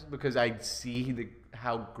sometimes because I see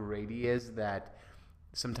how great he is that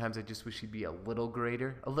sometimes I just wish he'd be a little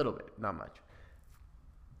greater. A little bit, not much.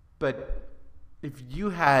 But if you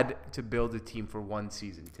had to build a team for one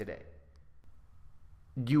season today,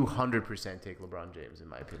 you 100% take LeBron James, in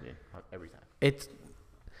my opinion, every time.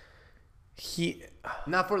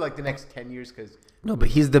 Not for like the next 10 years because... No, but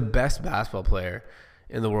he's the best basketball player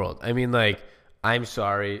in the world. I mean, like, I'm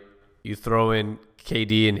sorry, you throw in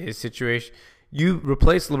KD in his situation. You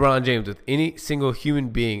replace LeBron James with any single human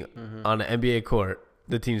being on an NBA court,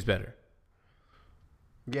 the team's better.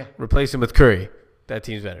 Yeah. Replace him with Curry, that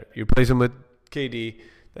team's better. You replace him with KD,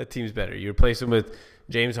 that team's better. You replace him with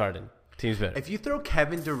James Harden, team's better. If you throw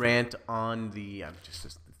Kevin Durant on the, I'm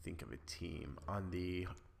just think of a team, on the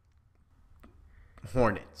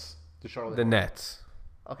Hornets. The Nets.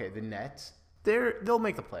 Okay, the Nets. They'll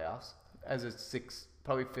make the playoffs as a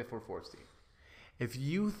probably 5th or 4th seed. If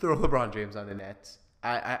you throw LeBron James on the Nets,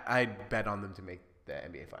 I'd bet on them to make the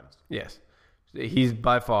NBA Finals. Yes. He's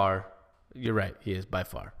by far, you're right, he is by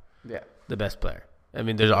far the best player. I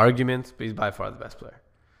mean, there's arguments, but he's by far the best player.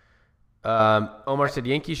 Omar said,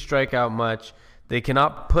 Yankees strike out much. They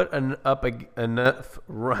cannot put up enough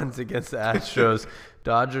runs against the Astros.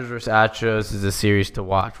 Dodgers versus Astros is a series to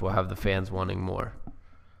watch. We'll have the fans wanting more.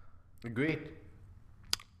 Agreed.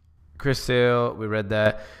 Chris Sale, we read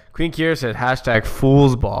that. Queen Kiera said,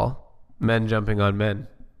 #foolsball, men jumping on men.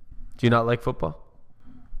 Do you not like football?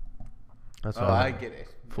 That's what I get it.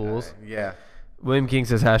 Fools? Yeah. William King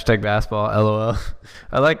says hashtag basketball. LOL.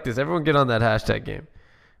 I like this. Everyone get on that hashtag game.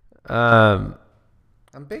 I'm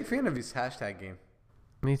a big fan of his hashtag game.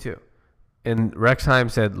 Me too. And Rexheim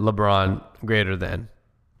said LeBron greater than,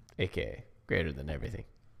 aka greater than everything.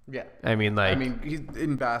 Yeah. I mean, he's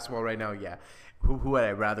in basketball right now, yeah. Who would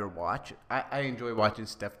I rather watch? I enjoy watching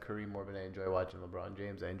Steph Curry more than I enjoy watching LeBron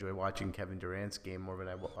James. I enjoy watching Kevin Durant's game more than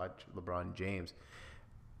I watch LeBron James.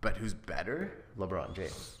 But who's better? LeBron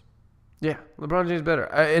James. Yeah, LeBron James is better.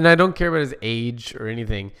 And I don't care about his age or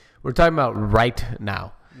anything. We're talking about right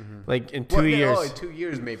now. Mm-hmm. Like in 2 years. Oh, in 2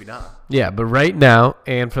 years, maybe not. Yeah, but right now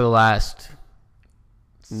and for the last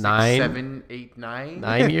 7, 8, 9?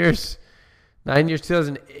 9 years. 9 years,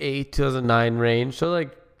 2008, 2009 range. So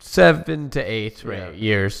like 7 to 8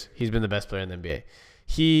 years. He's been the best player in the NBA.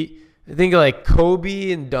 I think like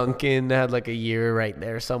Kobe and Duncan had like a year right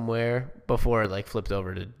there somewhere before it like flipped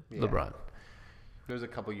over to LeBron. There was a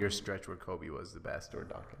couple year stretch where Kobe was the best or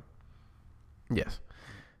Duncan. Yes.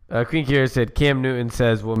 Queen Kira said, Cam Newton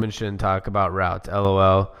says women shouldn't talk about routes.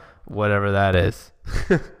 LOL. Whatever that is.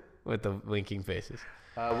 With the winking faces.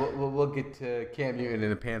 We'll get to Cam Newton in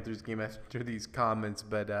the Panthers game after these comments,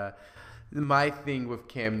 but my thing with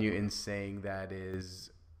Cam Newton saying that is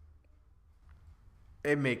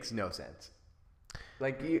it makes no sense.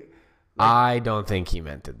 I don't think he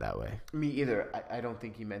meant it that way. Me either. I don't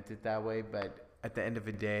think he meant it that way, but at the end of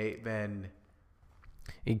the day, then...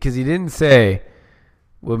 Because he didn't say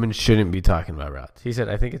women shouldn't be talking about routes. He said,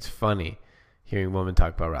 I think it's funny hearing women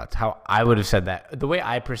talk about routes. How I would have said that, the way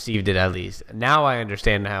I perceived it at least. Now I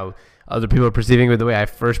understand how other people are perceiving it, but the way I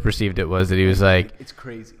first perceived it was that he was like... It's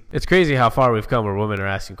crazy. It's crazy how far we've come where women are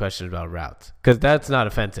asking questions about routes. Because that's not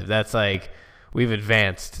offensive. That's like we've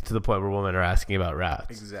advanced to the point where women are asking about routes.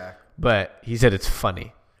 Exactly. But he said it's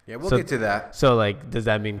funny. Yeah, we'll get to that. So, like, does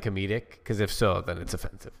that mean comedic? Because if so, then it's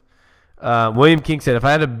offensive. William King said, if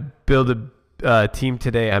I had to build a team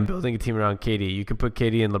today, I'm building a team around KD. You can put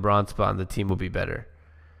KD in LeBron's spot and the team will be better.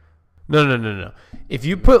 No. If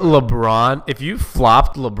you flopped LeBron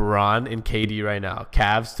and KD right now,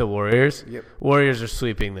 Cavs to Warriors, Warriors are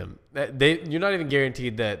sweeping them. You're not even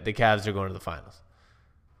guaranteed that the Cavs are going to the finals.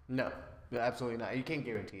 No, absolutely not. You can't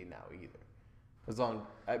guarantee it now either.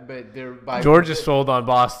 But they're George is sold on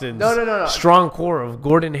Boston's no. strong core of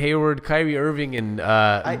Gordon Hayward, Kyrie Irving, and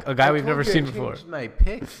a guy we've never seen before. I changed my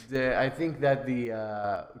pick. I think that the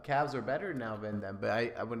Cavs are better now than them, but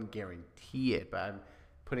I wouldn't guarantee it. But I'm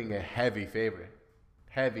putting a heavy favorite.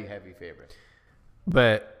 Heavy favorite.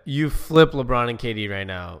 But you flip LeBron and KD right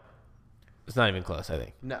now, it's not even close, I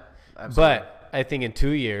think. No, absolutely. But I think in 2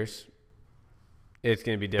 years, it's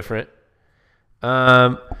going to be different.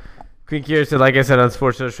 Queen Kira said, like I said on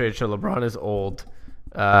Sports Illustrated show, LeBron is old.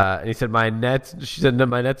 And he said, my Nets,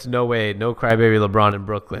 no way, no crybaby LeBron in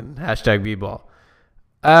Brooklyn. Hashtag B-ball.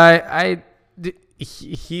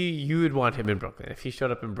 You would want him in Brooklyn. If he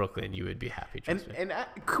showed up in Brooklyn, you would be happy. Trust me. And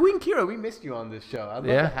Queen Kira, we missed you on this show. I love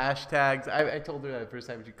the hashtags. I told her that the first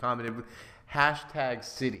time she commented, hashtag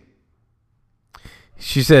city.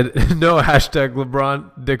 She said, no hashtag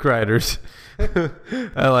LeBron Dick Riders.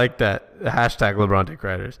 I like that. Hashtag LeBron Dick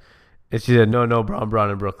Riders. And she said, no,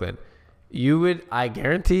 Bron in Brooklyn. I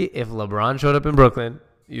guarantee if LeBron showed up in Brooklyn,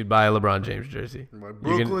 you'd buy a LeBron James jersey.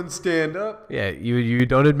 Brooklyn stand up. Yeah, you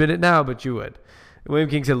don't admit it now, but you would. William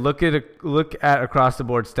King said, look at across the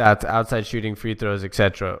board stats, outside shooting, free throws,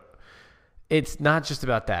 etc. It's not just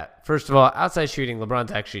about that. First of all, outside shooting,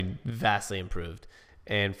 LeBron's actually vastly improved.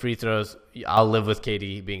 And free throws, I'll live with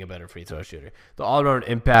KD being a better free throw shooter. The all-around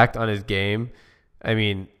impact on his game, I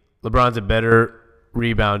mean, LeBron's a better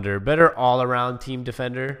rebounder, better all-around team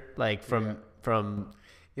defender, like from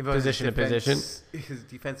position to position. His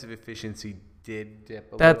defensive efficiency did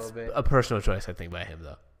dip a That's little bit. That's a personal choice, I think, by him,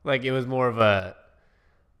 though. Like, it was more of a,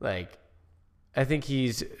 like, I think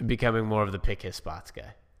he's becoming more of the pick his spots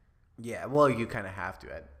guy. Yeah, well, you kind of have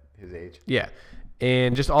to at his age. Yeah.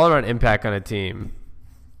 And just all-around impact on a team,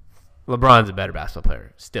 LeBron's a better basketball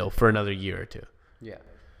player still for another year or two. Yeah.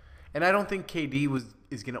 And I don't think KD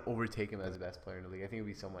is going to overtake him as the best player in the league. I think it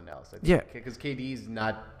would be someone else. Yeah. Because KD's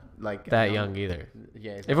not like that young either.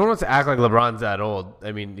 Yeah. Everyone wants to act like LeBron's that old.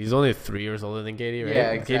 I mean, he's only 3 years older than KD, right?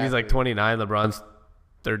 Yeah, exactly. KD's like 29. LeBron's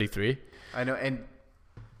 33. I know. And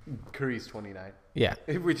Curry's 29. Yeah.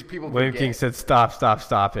 Which people William forget. King said,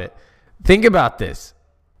 stop it. Think about this.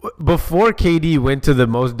 Before KD went to the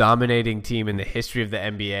most dominating team in the history of the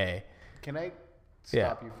NBA. Can I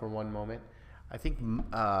stop you for one moment? I think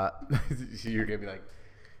you're gonna be like,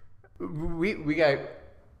 we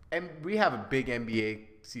have a big NBA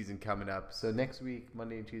season coming up. So next week,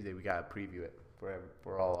 Monday and Tuesday, we gotta preview it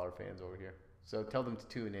for all our fans over here. So tell them to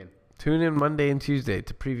tune in. Tune in Monday and Tuesday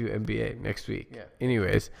to preview NBA next week. Yeah.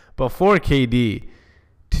 Anyways, before KD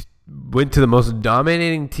went to the most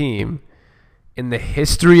dominating team in the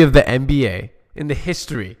history of the NBA,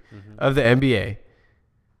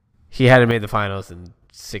 he hadn't made the finals in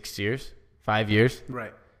 5 years.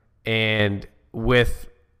 Right. And with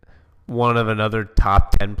one of another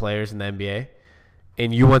top 10 players in the NBA,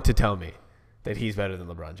 and you want to tell me that he's better than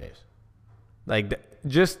LeBron James. Like,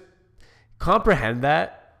 just comprehend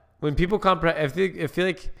that. When people comprehend, I feel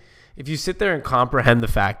like if you sit there and comprehend the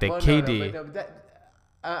fact that KD...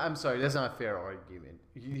 I'm sorry, that's not a fair argument.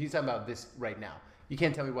 He's talking about this right now. You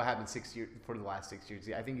can't tell me what happened 6 years for the last 6 years.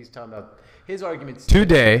 I think he's talking about his arguments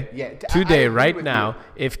today. Yeah, today, right now,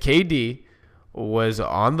 if KD was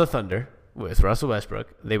on the Thunder with Russell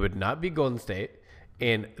Westbrook, they would not be Golden State,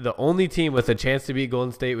 and the only team with a chance to beat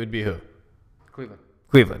Golden State would be who?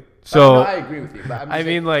 Cleveland. So I agree with you. But I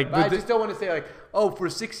just don't want to say for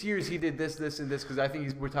 6 years he did this, this, and this, because I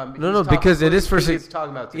think we're talking. Because it is for 6.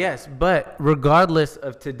 Talking about today. Yes, but regardless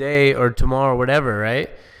of today or tomorrow, whatever, right?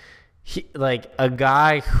 A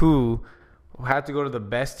guy who had to go to the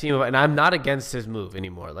best team, and I'm not against his move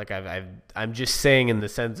anymore. I'm just saying in the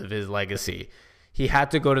sense of his legacy, he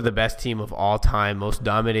had to go to the best team of all time, most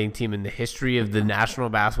dominating team in the history of the National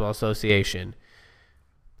Basketball Association.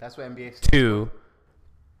 That's what NBA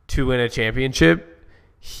to win a championship.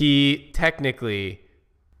 He technically,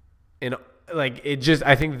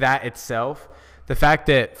 I think that itself, the fact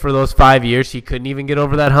that for those 5 years he couldn't even get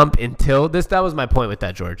over that hump until this. That was my point with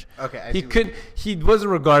that, George. Okay, he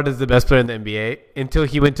wasn't regarded as the best player in the NBA until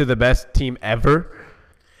he went to the best team ever.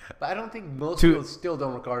 But I don't think most people still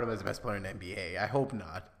don't regard him as the best player in the NBA. I hope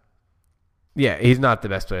not. Yeah, he's not the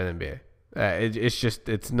best player in the NBA.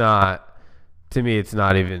 It's not. To me, it's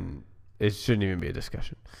not even. It shouldn't even be a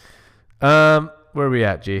discussion. Where are we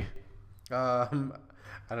at, G? I don't know.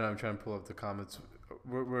 I'm trying to pull up the comments.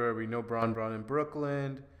 Where are we? No Braun in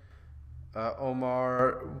Brooklyn.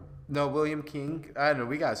 William King. I don't know.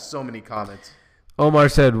 We got so many comments. Omar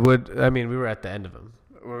said, we were at the end of them.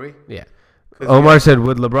 Were we? Yeah. Omar said,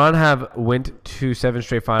 would LeBron have went to 7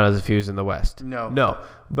 straight finals if he was in the West? No.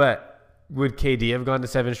 But would KD have gone to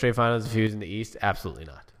 7 straight finals if he was in the East? Absolutely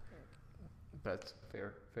not. That's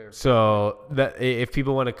fair. So that if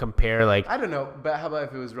people want to compare, I don't know, but how about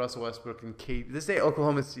if it was Russell Westbrook and KD? Let's say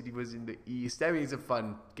Oklahoma City was in the East. I mean, it's a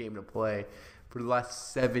fun game to play for the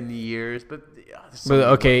last 7 years. But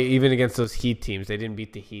even against those Heat teams, they didn't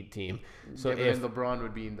beat the Heat team. So if LeBron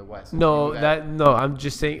would be in the West, I'm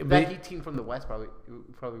just saying that Heat team from the West probably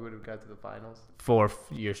would have got to the finals 4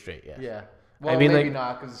 years straight. Yeah. Yeah. Well, maybe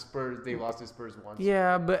not, because they lost to Spurs once.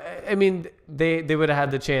 Yeah, but they would have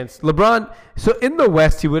had the chance. LeBron, so in the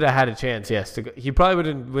West, he would have had a chance. Yes, to go, he probably would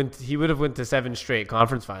have went. He would have went to 7 straight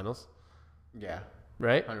conference finals. Yeah.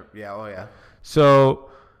 Right. Yeah. Oh yeah.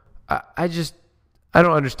 So, I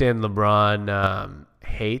don't understand LeBron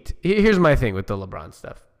hate. Here's my thing with the LeBron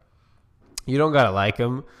stuff. You don't gotta like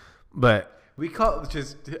him, but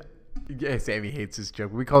Sammy hates this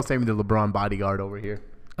joke. We call Sammy the LeBron bodyguard over here.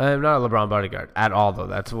 I'm not a LeBron bodyguard at all, though.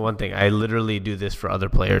 That's one thing. I literally do this for other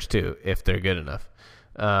players, too, if they're good enough.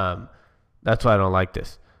 That's why I don't like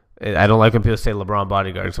this. I don't like when people say LeBron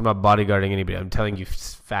bodyguard, because I'm not bodyguarding anybody. I'm telling you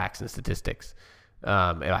facts and statistics. If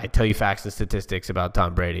I tell you facts and statistics about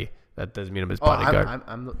Tom Brady, that doesn't mean I'm his bodyguard.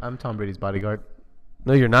 I'm Tom Brady's bodyguard.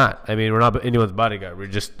 No, you're not. I mean, we're not anyone's bodyguard. We're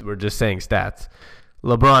just saying stats.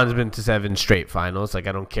 LeBron's been to 7 straight finals. I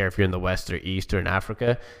don't care if you're in the West or East or in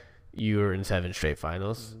Africa. You were in 7 straight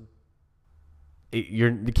finals.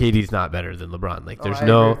 KD's not better than LeBron. There's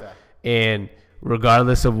and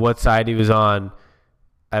regardless of what side he was on,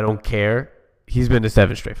 I don't care. He's been to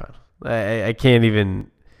 7 straight finals. I can't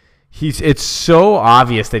even. It's so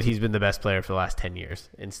obvious that he's been the best player for the last 10 years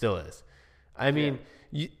and still is. I mean,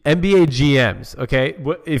 NBA GMs. Okay,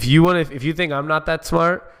 if you think I'm not that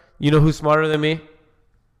smart, you know who's smarter than me?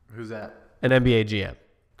 Who's that? An NBA GM.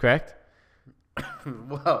 Correct?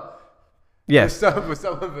 Well. Yes. With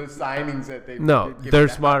some of the signings that they're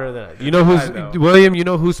smarter than us. You know who's William? You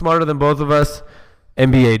know who's smarter than both of us?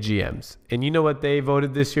 NBA GMs. And you know what they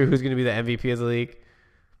voted this year? Who's going to be the MVP of the league?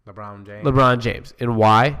 LeBron James. And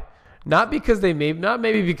why? Not because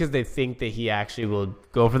maybe because they think that he actually will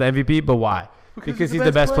go for the MVP, but why? Because he's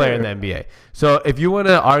the best player in the NBA. So if you want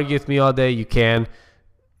to argue with me all day, you can.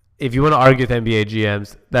 If you want to argue with NBA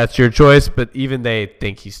GMs, that's your choice. But even they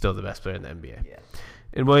think he's still the best player in the NBA. Yeah.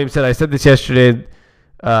 And William said, I said this yesterday,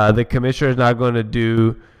 the commissioner is not going to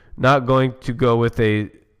go with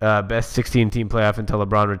a best 16 team playoff until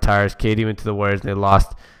LeBron retires. KD went to the Warriors and they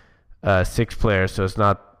lost 6 players, so it's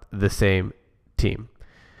not the same team.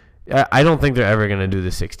 I don't think they're ever going to do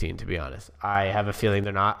the 16, to be honest. I have a feeling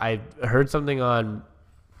they're not. I heard something on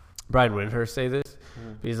Brian Windhurst say this.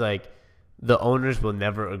 He's like, the owners will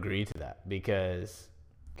never agree to that because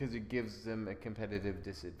it gives them a competitive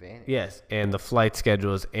disadvantage. Yes, and the flight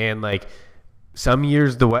schedules and like some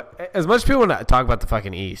years the West, as much as people want to talk about the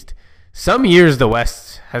fucking East, some years the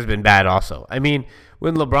West has been bad also. I mean,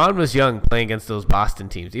 when LeBron was young playing against those Boston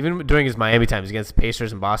teams, even during his Miami times against the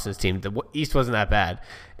Pacers and Boston's team, the East wasn't that bad.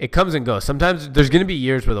 It comes and goes. Sometimes there's going to be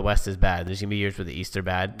years where the West is bad. There's going to be years where the East are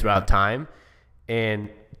bad throughout time. And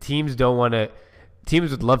teams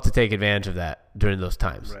would love to take advantage of that during those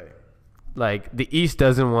times. Right. Like the East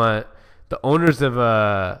doesn't want the owners of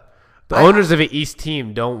an East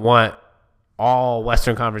team don't want all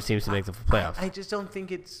Western Conference teams to make the playoffs. I just don't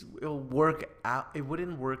think it'll work out. It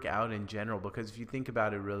wouldn't work out in general because if you think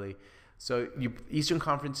about it really, so Eastern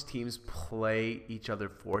Conference teams play each other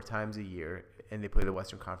 4 times a year and they play the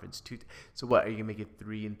Western Conference 2. So what, are you going to make it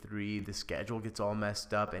 3-3? The schedule gets all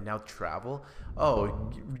messed up and now travel.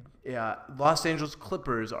 Oh, yeah. Los Angeles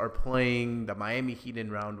Clippers are playing the Miami Heat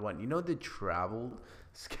in round 1. You know the travel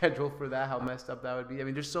schedule for that, how messed up that would be? I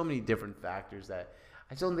mean, there's so many different factors that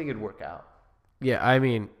I just don't think it'd work out. Yeah, I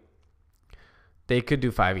mean, they could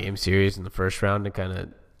do 5-game series in the first round to kind of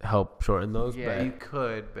help shorten those. Yeah, but you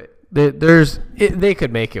could, but they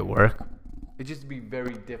could make it work. It'd just be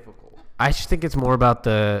very difficult. I just think it's more about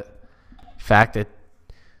the fact that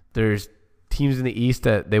there's teams in the East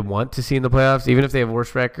that they want to see in the playoffs, even if they have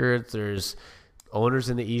worse records. There's owners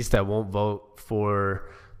in the East that won't vote for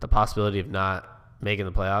the possibility of not making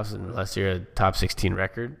the playoffs unless you're a top 16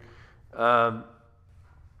 record.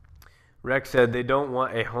 Rex said they don't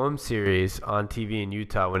want a home series on TV in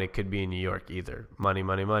Utah when it could be in New York either. Money,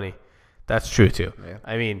 money, money. That's true, too. Yeah.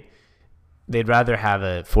 I mean, they'd rather have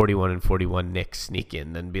a 41-41 Knicks sneak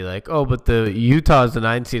in than be like, oh, but the Utah's the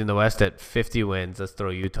 9th seed in the West at 50 wins. Let's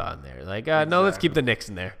throw Utah in there. Like, no, let's keep the Knicks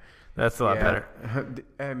in there. That's a lot better.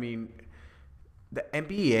 I mean, the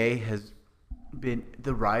NBA has been –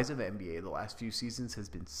 the rise of the NBA the last few seasons has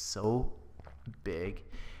been so big.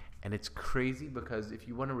 And it's crazy because if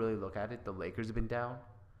you want to really look at it, the Lakers have been down,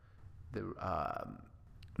 the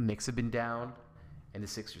Knicks have been down, and the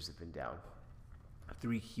Sixers have been down.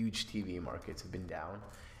 3 huge TV markets have been down,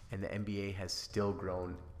 and the NBA has still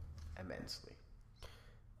grown immensely.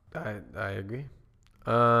 I agree.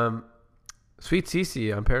 Sweet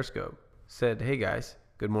Cece on Periscope said, hey, guys,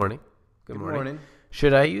 good morning. Good morning.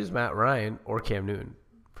 Should I use Matt Ryan or Cam Newton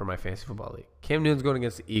for my fantasy football league? Cam Newton's going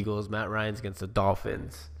against the Eagles. Matt Ryan's against the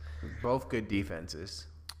Dolphins. Both good defenses.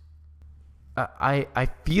 I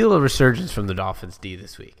feel a resurgence from the Dolphins D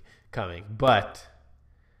this week coming, but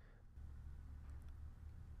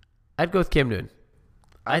I'd go with Cam Newton.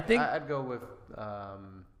 I'd go with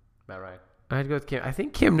Matt Ryan. I'd go with Cam. I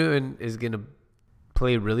think Cam Newton is going to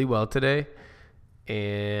play really well today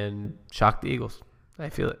and shock the Eagles. I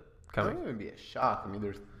feel it coming. It wouldn't be a shock. I mean,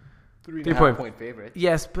 there's 3.5-point favorites.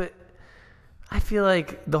 Yes, but I feel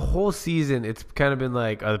like the whole season it's kind of been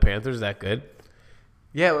like, are the Panthers that good?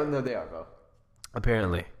 Yeah, well, no, they are, though.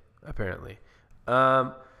 Apparently.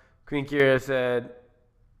 Queen Kira said,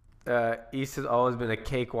 East has always been a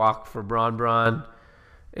cakewalk for Bron.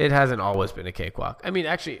 It hasn't always been a cakewalk. I mean,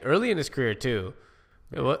 actually, early in his career, too.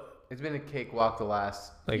 It's been a cakewalk the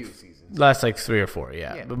last few seasons. Last, 3 or 4,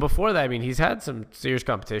 yeah. But before that, I mean, he's had some serious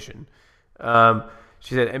competition.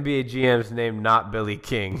 She said, NBA GM's name not Billy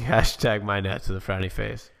King. # my Nets with a frowny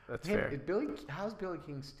face. That's fair. How's Billy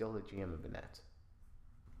King still the GM of the Nets?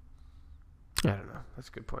 I don't know. That's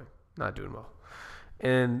a good point. Not doing well.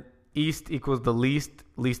 And East equals the least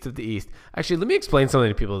of the East. Actually, let me explain something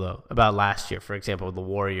to people, though, about last year. For example, the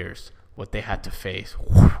Warriors, what they had to face.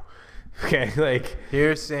 Okay,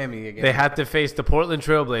 here's Sammy again. They had to face the Portland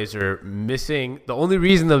Trailblazer missing. The only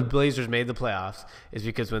reason the Blazers made the playoffs is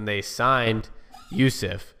because when they signed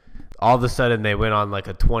Yusuf, all of a sudden they went on a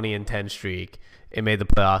 20-10 streak and made the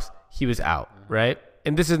playoffs. He was out, right?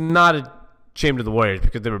 And this is not a shame to the Warriors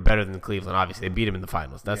because they were better than Cleveland. Obviously, they beat him in the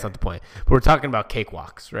finals. That's not the point. But we're talking about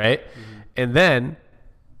cakewalks, right? Mm-hmm. And then,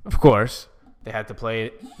 of course, they had to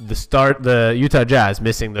play the Utah Jazz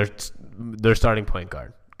missing their starting point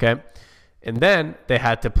guard, okay? And then they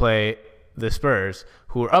had to play the Spurs,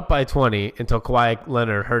 who were up by 20 until Kawhi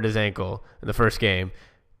Leonard hurt his ankle in the first game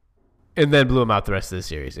and then blew him out the rest of the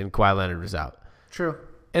series, and Kawhi Leonard was out. True.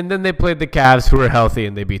 And then they played the Cavs, who were healthy,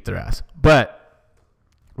 and they beat their ass. But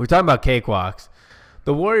we're talking about cakewalks.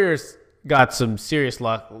 The Warriors got some serious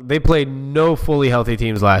luck. They played no fully healthy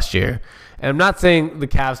teams last year. And I'm not saying the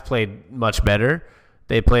Cavs played much better.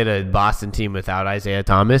 They played a Boston team without Isaiah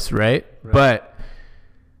Thomas, right? But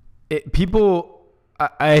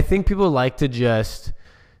I think people like to just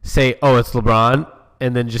say, "Oh, it's LeBron,"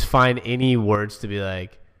 and then just find any words to be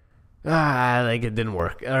like, like it didn't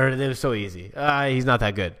work, or it was so easy. He's not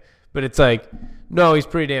that good. But it's like, no, he's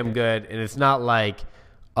pretty damn good, and it's not like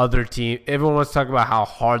other team. Everyone wants to talk about how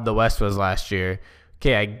hard the West was last year.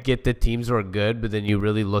 Okay, I get that teams were good, but then you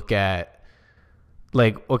really look at,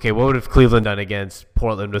 like, okay, what would have Cleveland done against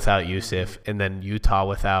Portland without Yusuf, and then Utah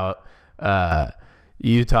without their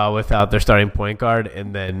starting point guard,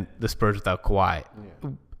 and then the Spurs without Kawhi.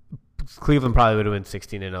 Yeah. Cleveland probably would have been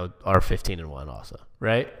 16-0 or 15-1 also,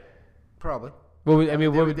 right? Probably. Well,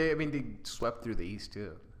 they swept through the East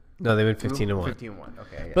too. No, they went 15-1. 15-1.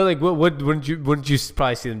 Okay. Yeah. But like, wouldn't you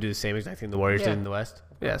probably see them do the same exact thing the Warriors did in the West?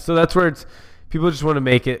 Yeah. So that's where it's people just want to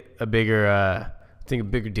make it a bigger, a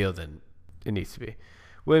bigger deal than it needs to be.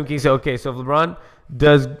 William King said, okay, so if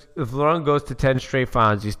LeBron goes to 10 straight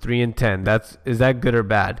finals, he's 3-10. Is that good or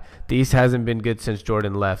bad? The East hasn't been good since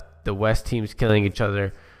Jordan left. The West team's killing each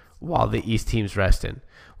other while the East team's resting.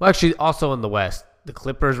 Well, actually, also in the West, the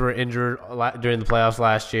Clippers were injured during the playoffs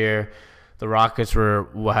last year. The Rockets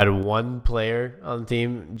had one player on the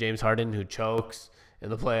team, James Harden, who chokes in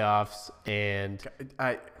the playoffs. And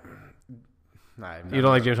you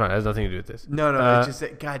don't like James Harden? It has nothing to do with this. No. It's just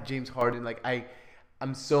that, God, James Harden. Like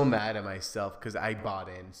I'm so mad at myself because I bought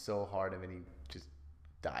in so hard and then he just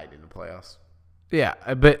died in the playoffs. Yeah,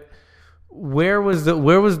 but where was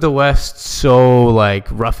the West so like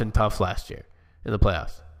rough and tough last year in the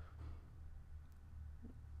playoffs?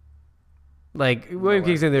 Like William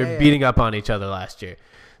King said, they were beating up on each other last year.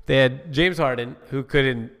 They had James Harden, who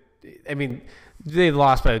couldn't. I mean, they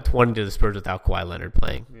lost by 20 to the Spurs without Kawhi Leonard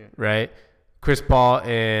playing, right? Chris Paul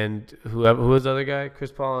and who was the other guy?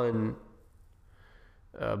 Chris Paul and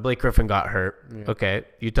Blake Griffin got hurt. Yeah. Okay,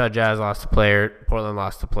 Utah Jazz lost a player. Portland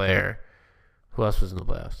lost a player. Who else was in the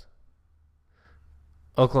playoffs?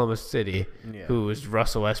 Oklahoma City, who was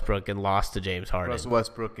Russell Westbrook and lost to James Harden. Russell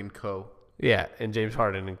Westbrook and co. Yeah, and James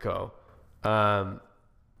Harden and co. So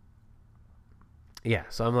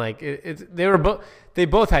I'm like, they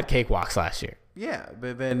both had cakewalks last year. Yeah,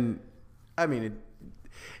 but then, I mean,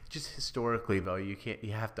 just historically though, you can't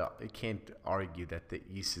argue that the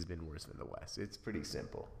East has been worse than the West. It's pretty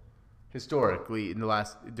simple, historically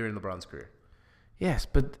during LeBron's career. Yes,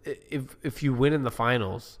 but if you win in the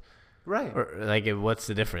finals, right? Or like, what's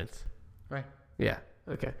the difference? Right. Yeah.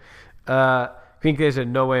 Okay. Pink Day said,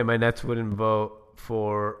 no way my Nets wouldn't vote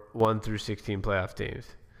for 1 through 16 playoff teams.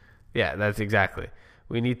 Yeah, that's exactly.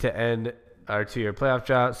 We need to end our 2-year playoff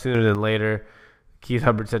drought sooner than later. Keith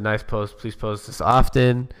Hubbard said, nice post. Please post this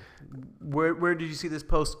often. Where did you see this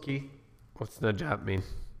post, Keith? What's no job mean?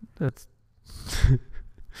 That's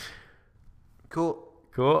cool.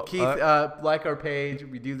 Keith, like our page.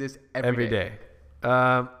 We do this every day.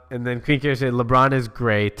 And then Queen Care said, LeBron is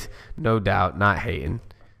great. No doubt. Not hating.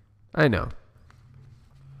 I know.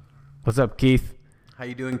 What's up, Keith? How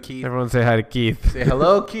you doing, Keith? Everyone say hi to Keith. Say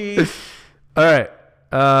hello, Keith. All right.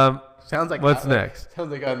 Sounds like what's next?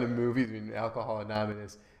 Sounds like on the movies in Alcohol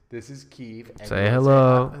Anonymous. This is Keith. Say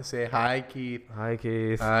hello. Say hi, Keith. Hi,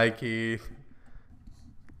 Keith. Hi, Keith.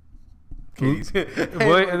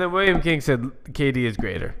 And then William King said KD is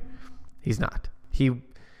greater. He's not.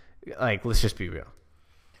 Let's just be real.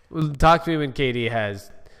 Talk to me when KD has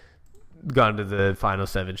gone to the final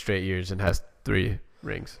 7 straight years and has 3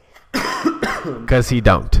 rings. Because he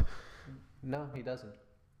don't. No, he doesn't.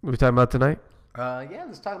 What are we talking about tonight?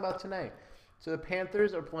 Let's talk about tonight. So the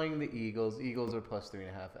Panthers are playing the Eagles. Eagles are plus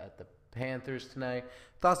 3.5 at the Panthers tonight.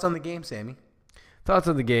 Thoughts on the game, Sammy? Thoughts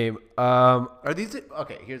on the game? Are these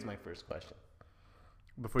okay? Here's my first question.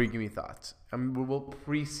 Before you give me thoughts, we'll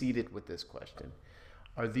precede it with this question: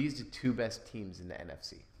 are these the 2 best teams in the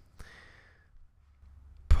NFC?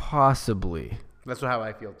 Possibly. That's how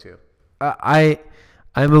I feel too. I'm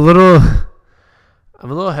a little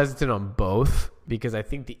hesitant on both because I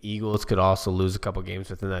think the Eagles could also lose a couple games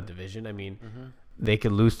within that division. I mean, they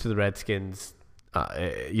could lose to the Redskins,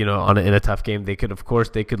 in a tough game. They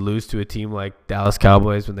could lose to a team like Dallas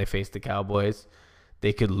Cowboys when they face the Cowboys.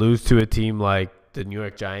 They could lose to a team like the New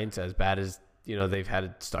York Giants, as bad as they've had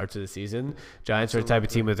a start to the season. Giants are the type of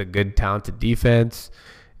team with a good, talented defense,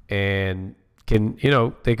 and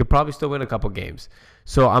they could probably still win a couple games.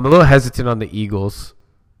 So I'm a little hesitant on the Eagles,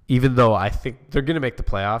 even though I think they're going to make the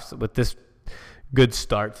playoffs. With this good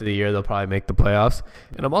start to the year, they'll probably make the playoffs.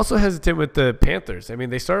 And I'm also hesitant with the Panthers. I mean,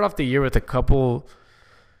 they started off the year with a couple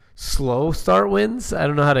slow start wins. I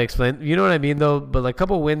don't know how to explain. You know what I mean, though? But a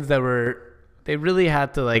couple wins they really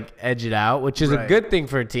had to edge it out, which is a good thing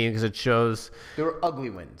for a team because it shows they were ugly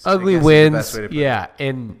wins. Ugly wins, yeah.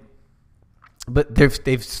 But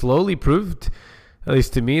they've slowly proved at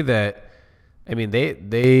least to me, that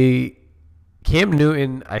they Cam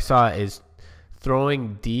Newton, I saw, is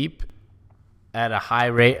throwing deep at a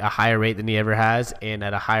higher rate than he ever has, and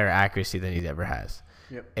at a higher accuracy than he ever has.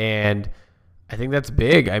 Yep. And I think that's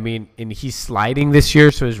big. I mean, and he's sliding this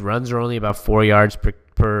year, so his runs are only about 4 yards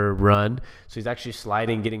per run. So he's actually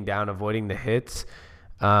sliding, getting down, avoiding the hits.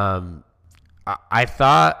 I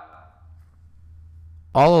thought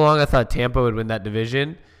all along, I thought Tampa would win that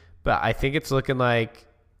division, but I think it's looking like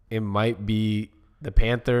it might be the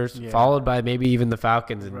Panthers, followed by maybe even the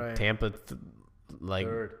Falcons, and Tampa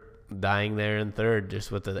third. Dying there in third,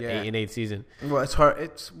 just with the 8-8 season. Well, it's hard.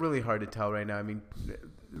 It's really hard to tell right now. I mean,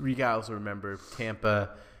 you gotta also remember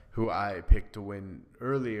Tampa, who I picked to win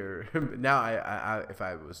earlier. Now, I if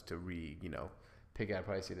I was to pick, I'd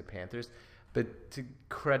probably say the Panthers. But to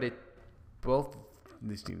credit both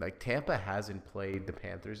this team, like Tampa hasn't played the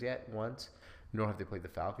Panthers yet once, nor have they played the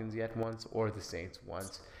Falcons yet once, or the Saints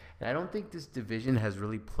once. And I don't think this division has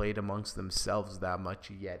really played amongst themselves that much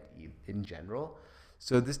yet in general.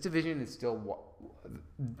 So this division is still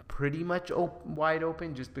pretty much wide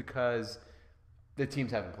open just because the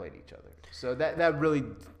teams haven't played each other. So that really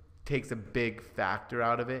takes a big factor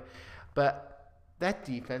out of it. But that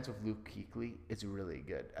defense with Luke Kuechly is really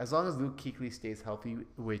good. As long as Luke Kuechly stays healthy,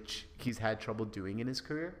 which he's had trouble doing in his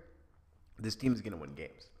career, this team is going to win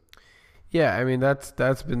games. Yeah, I mean that's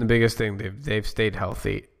been the biggest thing. They've stayed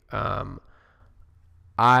healthy.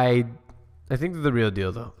 I think they're the real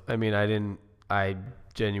deal, though. I mean, I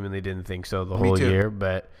genuinely didn't think so the whole year,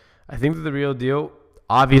 but I think they're the real deal.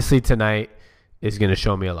 Obviously, tonight is going to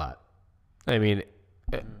show me a lot. I mean,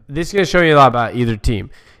 this is going to show you a lot about either team.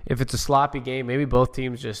 If it's a sloppy game, maybe both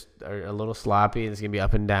teams just are a little sloppy and it's going to be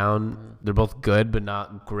up and down. They're both good, but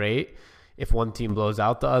not great. If one team blows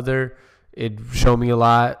out the other, it'd show me a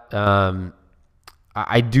lot.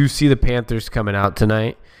 I do see the Panthers coming out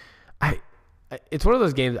tonight. It's one of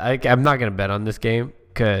those games. I'm not going to bet on this game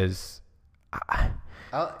because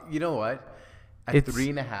you know what? At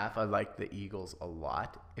 3.5, I like the Eagles a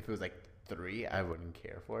lot. If it was like 3, I wouldn't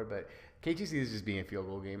care for it. But KGC is just being a field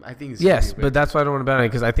goal game. I think it's but that's why I don't want to bet on it,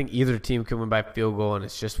 because I think either team can win by field goal, and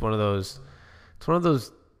it's just one of those. It's one of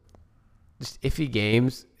those just iffy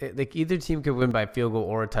games. Like either team could win by field goal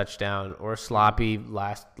or a touchdown or a sloppy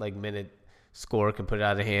last minute score can put it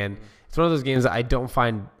out of hand. It's one of those games that I don't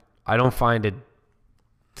find it.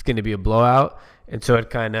 It's going to be a blowout, and so it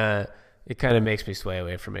kind of makes me sway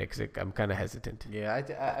away from it because I'm kind of hesitant. Yeah,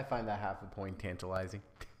 I find that half a point tantalizing.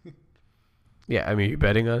 Yeah, I mean, you're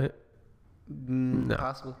betting on it? No,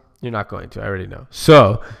 possible. You're not going to. I already know.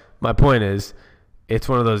 So my point is, it's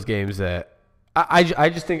one of those games that I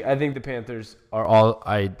think the Panthers are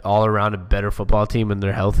all around a better football team when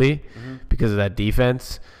they're healthy because of that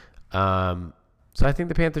defense. So I think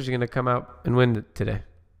the Panthers are going to come out and win today.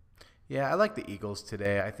 Yeah, I like the Eagles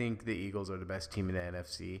today. I think the Eagles are the best team in the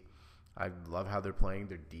NFC. I love how they're playing.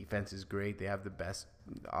 Their defense is great. They have the best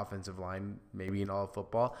offensive line maybe in all of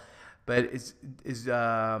football. But is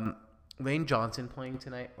Lane Johnson playing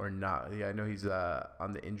tonight or not? Yeah, I know he's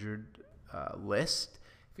on the injured list.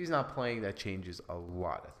 If he's not playing, that changes a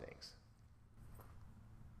lot of things.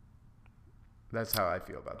 That's how I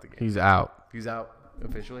feel about the game. He's out. He's out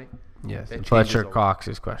officially? Yes. And Fletcher Cox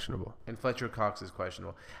is questionable. And those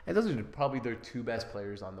are probably their two best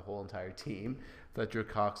players on the whole entire team. Fletcher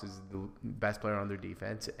Cox is the best player on their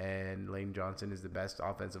defense, and Lane Johnson is the best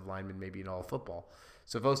offensive lineman maybe in all of football.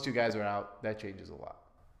 So if those two guys are out, that changes a lot.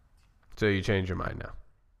 So you change your mind now?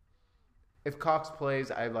 If Cox plays,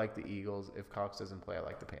 I like the Eagles. If Cox doesn't play, I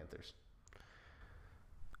like the Panthers.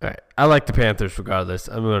 All right. I like the Panthers regardless.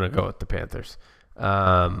 I'm going to go with the Panthers.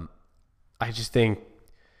 I just think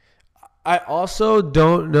I also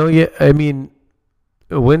don't know yet. I mean,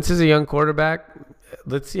 Wentz is a young quarterback.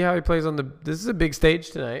 Let's see how he plays on this is a big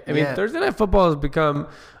stage tonight. I mean, Thursday Night Football has become,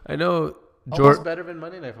 I know, almost better than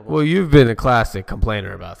Monday Night Football. Well, you've been a classic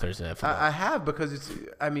complainer about Thursday Night Football. I have, because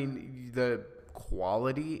the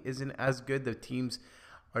quality isn't as good. The teams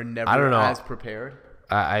are never as prepared.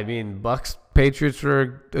 I mean, Bucks Patriots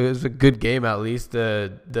was a good game at least.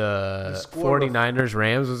 The 49ers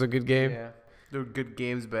Rams was a good game. Yeah, they're good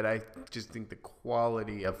games, but I just think the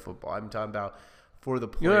quality of football. I'm talking about for the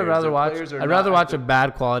players. You know what I'd rather watch? I'd rather watch a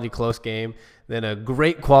bad quality close game than a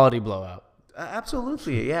great quality blowout.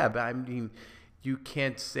 Absolutely, yeah. But I mean, you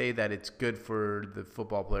can't say that it's good for the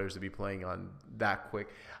football players to be playing on that quick.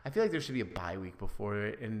 I feel like there should be a bye week before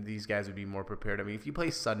it, and these guys would be more prepared. I mean, if you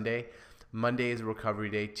play Sunday, Monday is a recovery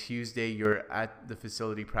day. Tuesday, you're at the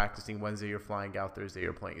facility practicing. Wednesday, you're flying out. Thursday,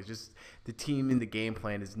 you're playing. It's just the team in the game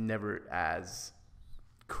plan is never as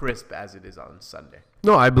crisp as it is on Sunday.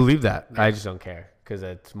 No, I believe that. Yeah. I just don't care because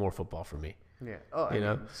it's more football for me. Yeah. Oh, I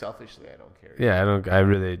mean, selfishly, I don't care. Yeah, I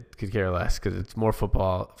really could care less because it's more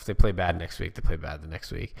football. If they play bad next week, they play bad the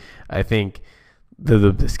next week. I think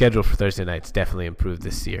the schedule for Thursday nights definitely improved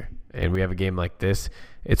this year, and we have a game like this.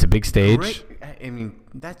 It's a big stage. Great. I mean,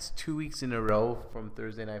 that's 2 weeks in a row from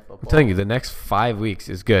Thursday Night Football. I'm telling you, the next 5 weeks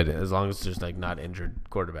is good as long as there's like not injured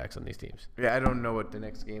quarterbacks on these teams. Yeah, I don't know what the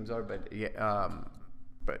next games are, but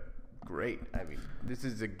but great. I mean, this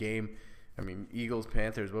is a game. I mean, Eagles,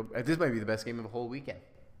 Panthers. Well, this might be the best game of the whole weekend.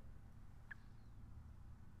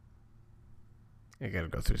 I got to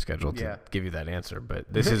go through the schedule to give you that answer,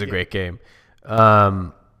 but this is a great game.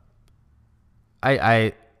 I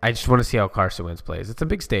just want to see how Carson Wentz plays. It's a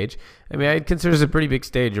big stage. I mean, I'd consider this a pretty big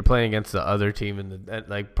stage. You're playing against the other team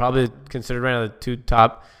and probably considered right now the two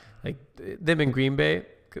top, like them in Green Bay.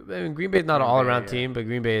 I mean, Green Bay's not an all-around team, but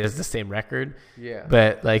Green Bay has the same record. Yeah.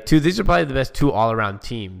 But like these are probably the best two all-around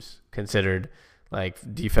teams considered, like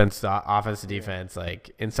defense, offense to defense,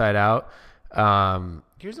 like inside out.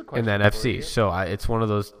 Here's a question in the NFC. So it's one of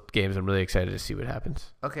those games I'm really excited to see what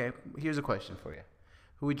happens. Okay, here's a question for you.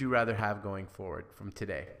 Who would you rather have going forward from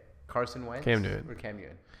today? Carson Wentz Cam Newton. Or Cam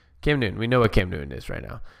Newton? Cam Newton. We know what Cam Newton is right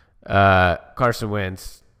now. Carson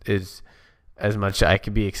Wentz is as much I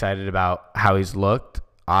could be excited about how he's looked.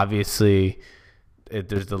 Obviously,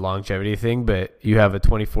 there's the longevity thing, but you have a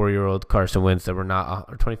 24-year-old Carson Wentz that we're not,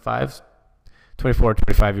 or 25,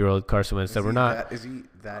 25-year-old Carson Wentz that we're not. Is he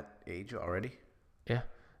that age already? Yeah.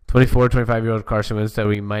 25-year-old Carson Wentz that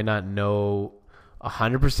we might not know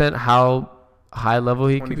 100% how high level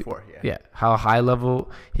he can be. Yeah, how high level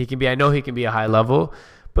he can be. I know he can be a high level,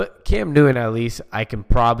 but Cam Newton, at least, I can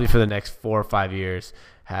probably for the next 4 or 5 years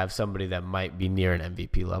have somebody that might be near an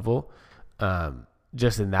MVP level.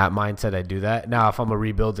 Just in that mindset, I do that. Now, if I'm a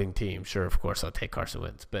rebuilding team, sure, of course, I'll take Carson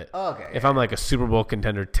Wentz. But if I'm like a Super Bowl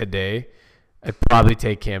contender today, I'd probably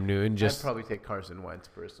take Cam Newton. I'd probably take Carson Wentz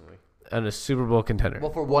personally. And a Super Bowl contender.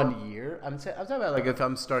 Well, for 1 year, I'm talking about like if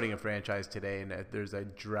I'm starting a franchise today and there's a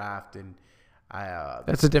draft and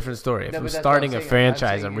that's a different story. If I'm starting a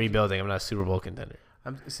franchise, I'm rebuilding. I'm not a Super Bowl contender.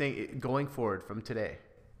 I'm saying going forward from today.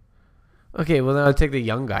 Okay, well then I'll take the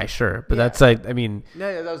young guy, sure, but that's like, I mean,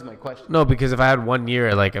 no, that was my question. No, because if I had 1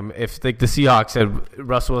 year, like if like the Seahawks said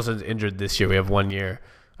Russell Wilson's injured this year, we have 1 year.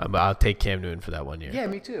 I'll take Cam Newton for that 1 year. Yeah,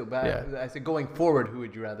 me too. But I said going forward, who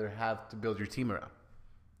would you rather have to build your team around?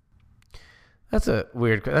 That's a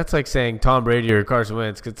weird. That's like saying Tom Brady or Carson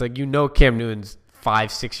Wentz, because it's like Cam Newton's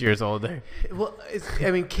 5-6 years older. Well,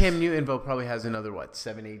 Cam Newton probably has another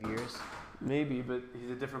 7-8 years. Maybe, but he's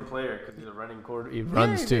a different player because he's a running quarter. He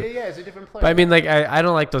runs too. Yeah, he's a different player. But I mean, like, I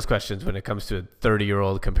don't like those questions when it comes to a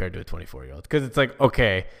 30-year-old compared to a 24-year-old, because it's like,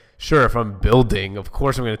 okay, sure, if I'm building, of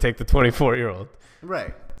course I'm going to take the 24-year-old.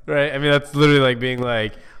 Right. I mean, that's literally like being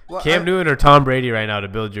like Cam Newton or Tom Brady right now to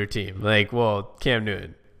build your team. Like, well, Cam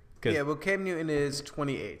Newton. Yeah, well, Cam Newton is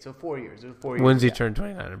 28, so 4 years. When's he turn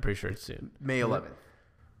 29? I'm pretty sure it's soon. May 11th.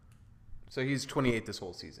 So he's 28 this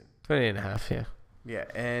whole season. 28 and a half, yeah. Yeah,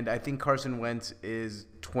 and I think Carson Wentz is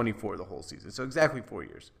 24 the whole season. So exactly 4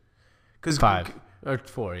 years. 5 or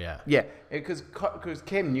 4, yeah. Yeah, because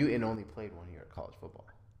Cam Newton only played 1 year of college football.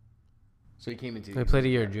 So he came into. He played a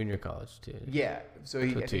year of junior college too. Yeah, so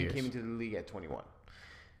he came into the league at 21.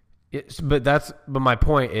 Yes, but my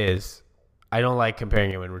point is, I don't like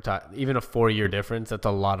comparing it when we're talking. Even a 4-year difference, that's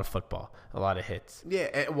a lot of football, a lot of hits.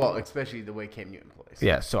 Yeah, well, especially the way Cam Newton plays.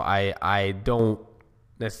 Yeah, so I don't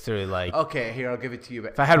necessarily like. Okay, here I'll give it to you.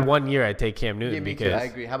 If I had 1 year, I'd take Cam Newton. Yeah, me because too. I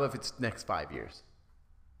agree. How about if it's next 5 years?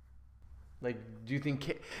 Like, do you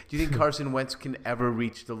think Carson Wentz can ever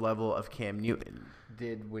reach the level of Cam Newton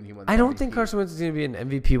did when he won? I don't think Carson Wentz is going to be an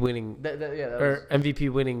MVP winning MVP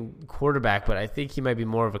winning quarterback, but I think he might be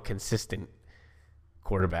more of a consistent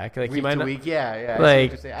quarterback. Like week to week, yeah.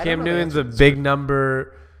 Like Cam Newton's a big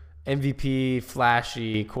number MVP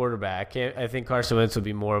flashy quarterback. I think Carson Wentz will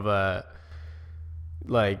be more of a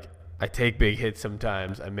like I take big hits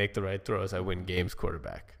sometimes, I make the right throws, I win games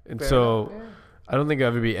quarterback. And fair so enough, yeah. I don't think I'll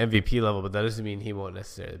ever be MVP level, but that doesn't mean he won't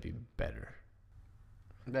necessarily be better.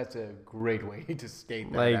 That's a great way to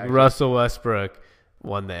state that. Like actually. Russell Westbrook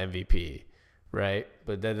won the MVP, right?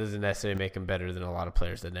 But that doesn't necessarily make him better than a lot of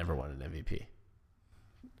players that never won an MVP.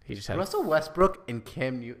 He just had Russell Westbrook and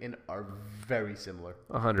Cam Newton are very similar.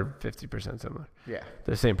 150% similar. Yeah.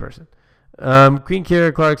 They're the same person. Queen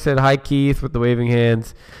Kira Clark said, hi, Keith, with the waving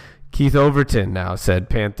hands. Keith Overton now said,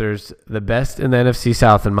 Panthers, the best in the NFC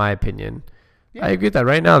South, in my opinion. Yeah. I agree with that.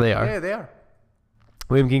 Right now they are. Yeah, they are.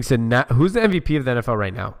 William King said, who's the MVP of the NFL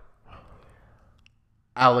right now?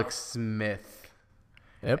 Alex Smith.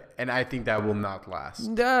 Yep. And I think that will not last.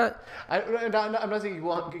 I'm not saying you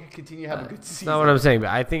won't continue to have a good season. That's not what I'm saying, but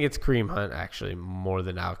I think it's Kareem Hunt actually more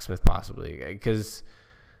than Alex Smith possibly, because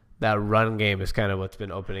that run game is kind of what's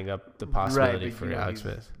been opening up the possibility for Alex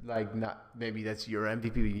Smith. Like, not maybe that's your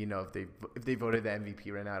MVP. You know, if they voted the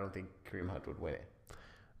MVP right now, I don't think Kareem Hunt would win it.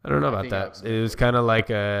 I don't know about that. It was kind of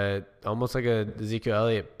like almost like a Ezekiel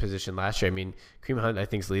Elliott position last year. I mean, Kareem Hunt I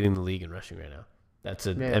think is leading the league in rushing right now. That's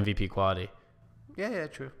an MVP quality. Yeah,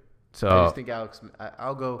 true. So I just think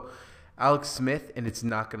I'll go Alex Smith, and it's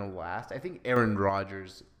not going to last. I think Aaron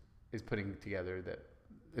Rodgers is putting together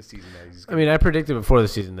the season that he's going I predicted before the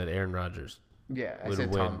season that Aaron Rodgers I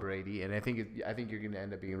said Tom Brady, and I think you're going to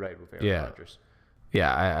end up being right with Aaron Rodgers.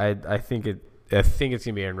 Yeah, I think it's going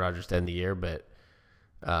to be Aaron Rodgers to end the year, but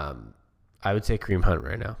I would say Kareem Hunt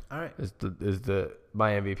right now. All right. Is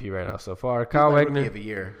my MVP right now so far. Kyle Wagner. Rookie of the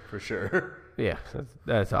year for sure. Yeah,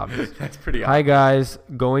 that's obvious. That's pretty obvious. Hi, guys.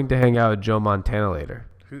 Going to hang out with Joe Montana later.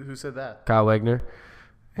 Who said that? Kyle Wagner.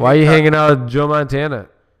 Why are you hanging out with Joe Montana?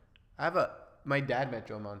 My dad met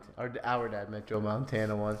Joe Montana. Our dad met Joe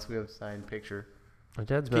Montana once. We have a signed picture. My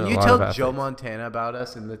dad's Can you tell Joe Montana about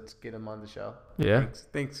us, and let's get him on the show? Yeah.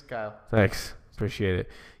 Thanks, Kyle. Thanks. Appreciate it.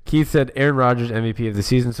 Keith said Aaron Rodgers MVP of the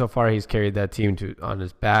season so far. He's carried that team on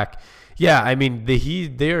his back. Yeah, I mean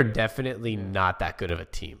they are definitely not that good of a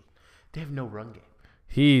team. They have no run game.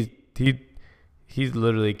 He's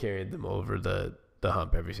literally carried them over the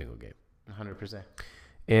hump every single game. 100%.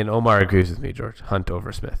 And Omar agrees with me, George. Hunt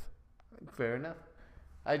over Smith. Fair enough.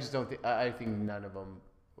 I just don't think. I think none of them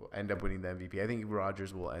will end up winning the MVP. I think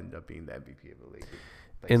Rodgers will end up being the MVP of the league.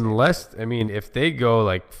 Unless, if they go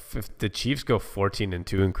if the Chiefs go 14-2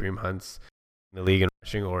 and Kareem Hunt's in the league in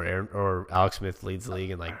rushing, or Alex Smith leads the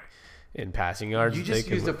league in passing yards. You just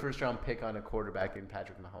used a first-round pick on a quarterback in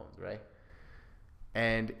Patrick Mahomes, right?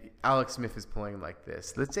 And Alex Smith is playing like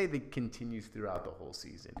this. Let's say that continues throughout the whole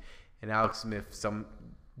season, and Alex Smith,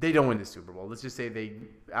 they don't win the Super Bowl. Let's just say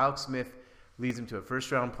Alex Smith leads them to a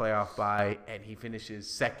first-round playoff bye, and he finishes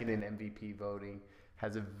second in MVP voting,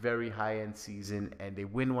 has a very high-end season, and they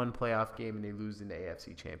win one playoff game and they lose in the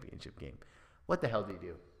AFC Championship game. What the hell do you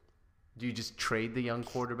do? Do you just trade the young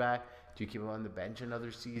quarterback? Do you keep him on the bench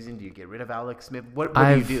another season? Do you get rid of Alex Smith? What do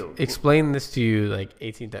you do? I've explained this to you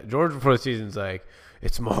 18 times. George before the season's like,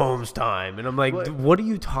 it's Mahomes time. And I'm like, what are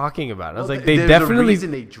you talking about? I was like, there's a reason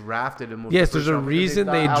they drafted him. Yes, there's a reason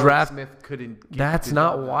they drafted. Smith couldn't. That's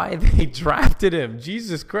not why they drafted him.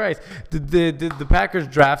 Jesus Christ. Did the Packers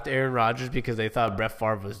draft Aaron Rodgers because they thought Brett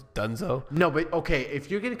Favre was donezo? No, but okay, if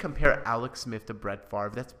you're going to compare Alex Smith to Brett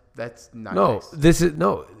Favre, that's not nice.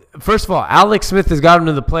 First of all, Alex Smith has got him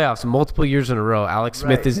to the playoffs multiple years in a row. Alex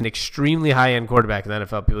Smith is an extremely high-end quarterback in the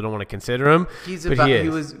NFL. People don't want to consider him. He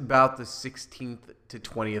was about the 16th to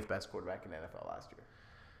 20th best quarterback in the NFL last year.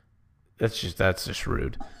 That's just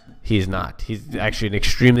rude. He's not. He's actually an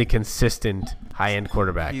extremely consistent high-end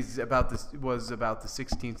quarterback. Was about the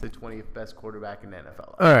 16th to 20th best quarterback in the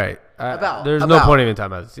NFL. All right. There's no point even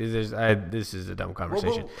talking about this. This is a dumb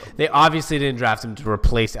conversation. They obviously didn't draft him to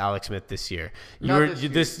replace Alex Smith this year.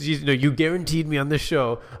 You guaranteed me on this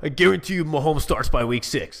show, I guarantee you Mahomes starts by week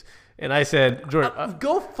 6. And I said, Jordan,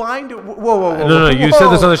 go find it. Whoa. No, you said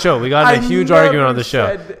this on the show. We got in a huge argument on the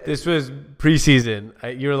show. This was preseason.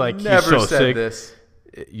 You're like, he's so sick. This.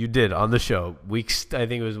 You did on the show. I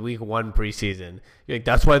think it was week 1 preseason. You're like,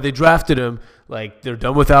 that's why they drafted him. Like, they're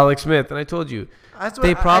done with Alex Smith. And I told you,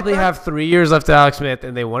 they probably have 3 years left to Alex Smith,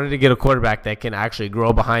 and they wanted to get a quarterback that can actually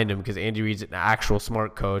grow behind him because Andy Reid's an actual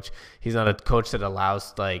smart coach. He's not a coach that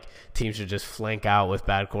allows teams to just flank out with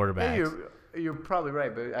bad quarterbacks. Yeah, you're probably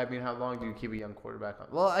right, but how long do you keep a young quarterback on?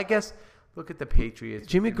 Well, I guess look at the Patriots.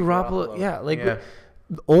 Jimmy Garoppolo,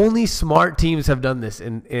 only smart teams have done this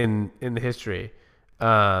in the history,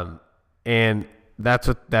 and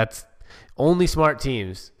that's only smart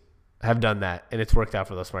teams have done that, and it's worked out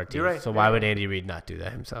for those smart teams. You're right. So why would Andy Reid not do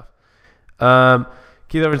that himself?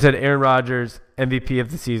 Keith Evans said Aaron Rodgers MVP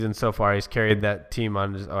of the season so far. He's carried that team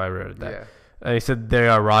on his. Oh, I wrote that. Yeah. He said they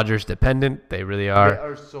are Rodgers dependent. They really are. They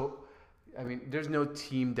are so. There's no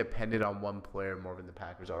team dependent on one player more than the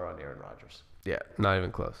Packers are on Aaron Rodgers. Yeah, not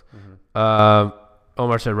even close. Mm-hmm.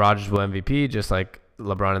 Omar said Rodgers will MVP, just like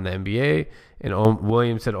LeBron in the NBA. And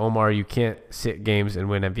William said, Omar, you can't sit games and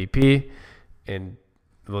win MVP. And,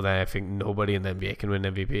 then I think nobody in the NBA can win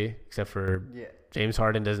MVP except for James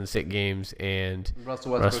Harden doesn't sit games. And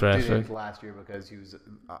Russell Westbrook did it last year because he was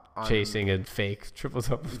chasing a fake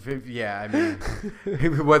triple-double. Yeah,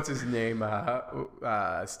 what's his name?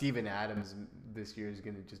 Steven Adams this year is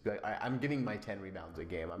going to just be like, I'm getting my 10 rebounds a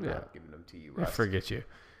game. I'm not giving them to you, Russ. I forget you.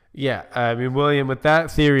 Yeah, William, with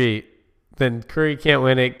that theory, then Curry can't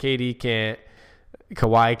win it. KD can't.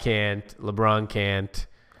 Kawhi can't. LeBron can't.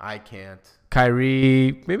 I can't.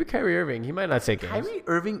 Kyrie, maybe Kyrie Irving. He might not say games. Kyrie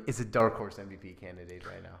Irving is a dark horse MVP candidate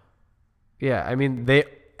right now. Yeah, I mean,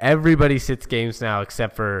 everybody sits games now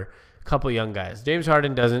except for a couple young guys. James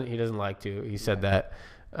Harden doesn't. He doesn't like to. He said that.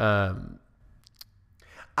 I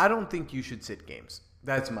don't think you should sit games.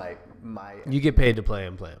 That's my. You get paid to play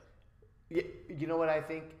and play them. Yeah, you know what I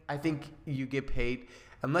think? I think you get paid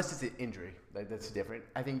unless it's an injury. Like, that's different.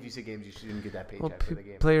 I think if you sit games, you shouldn't get that paycheck for the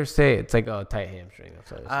game. Players say it's like tight hamstring.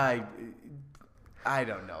 I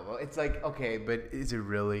don't know. It's like, okay, but is it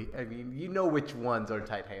really? I mean, you know which ones are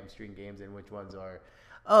tight hamstring games and which ones are.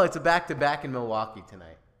 Oh, it's a back-to-back in Milwaukee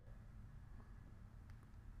tonight.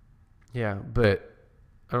 Yeah, but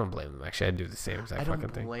I don't blame them. Actually, I'd do the same exact fucking thing.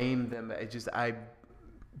 I don't blame them.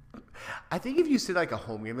 I think if you sit like a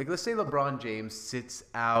home game, like let's say LeBron James sits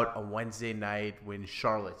out a Wednesday night when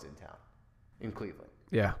Charlotte's in town, in Cleveland.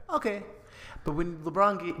 Yeah. Okay. But when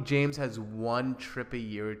LeBron James has one trip a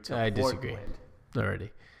year to I Portland. disagree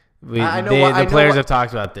already. The players have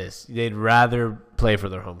talked about this. They'd rather play for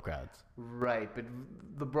their home crowds. Right, but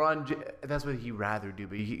that's what he'd rather do.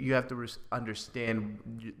 But you have to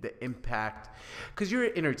understand the impact because you're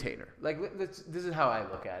an entertainer. Like this is how I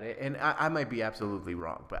look at it, and I might be absolutely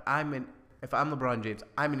wrong. But if I'm LeBron James,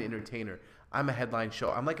 I'm an entertainer. I'm a headline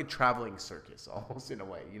show. I'm like a traveling circus, almost in a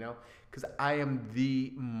way, because I am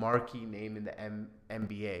the marquee name in the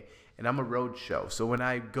NBA, and I'm a road show. So when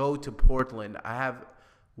I go to Portland, I have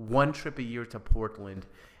one trip a year to Portland,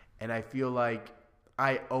 and I feel like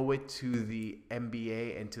I owe it to the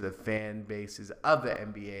NBA and to the fan bases of the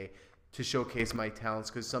NBA to showcase my talents,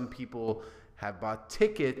 because some people have bought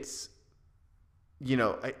tickets,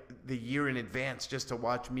 the year in advance just to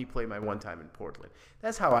watch me play my one time in Portland.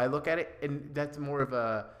 That's how I look at it, and that's more of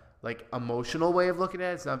a emotional way of looking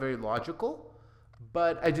at it. It's not very logical,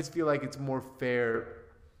 but I just feel like it's more fair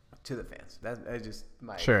to the fans.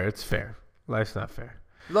 Sure, it's fair. Life's not fair.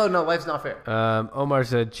 No, life's not fair. Omar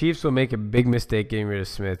said, Chiefs will make a big mistake getting rid of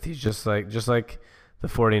Smith. He's just like the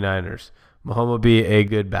 49ers. Mahomes will be a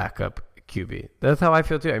good backup QB. That's how I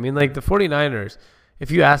feel too. I mean, like the 49ers,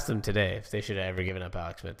 if you asked them today if they should have ever given up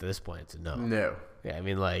Alex Smith, at this point, it's a no. No. Yeah, I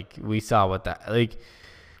mean, we saw what that,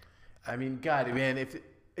 I mean, God, man, if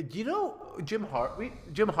Jim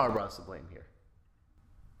Harbaugh's to blame here.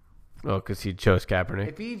 Oh, because he chose Kaepernick.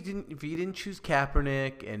 If he didn't choose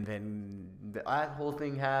Kaepernick, and then that whole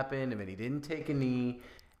thing happened, and then he didn't take a knee,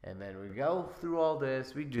 and then we go through all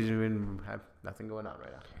this, we just have nothing going on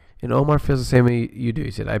right now. And Omar feels the same way you do. He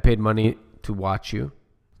said, I paid money to watch you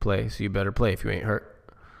play, so you better play if you ain't hurt.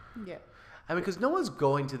 Yeah. I mean, because no one's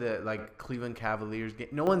going to the Cleveland Cavaliers game.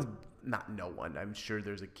 No one. I'm sure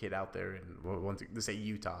there's a kid out there let's say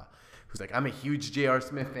Utah, who's like, I'm a huge J.R.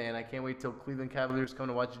 Smith fan. I can't wait till Cleveland Cavaliers come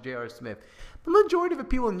to watch J.R. Smith. The majority of the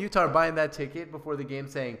people in Utah are buying that ticket before the game,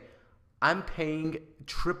 saying, I'm paying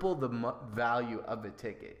triple the value of the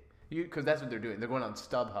ticket. Because that's what they're doing. They're going on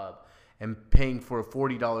StubHub and paying for a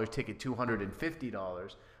 $40 ticket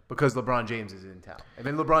 $250 because LeBron James is in town. And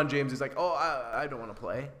then LeBron James is like, oh, I don't want to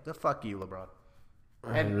play. The fuck you, LeBron.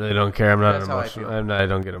 I really don't care. I'm not emotional. I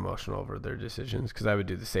don't get emotional over their decisions because I would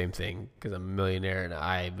do the same thing because I'm a millionaire and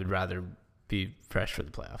I would rather be fresh for the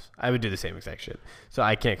playoffs. I would do the same exact shit. So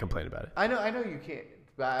I can't complain about it. I know you can't.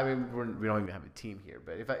 I mean, we don't even have a team here.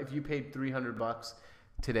 But if you paid $300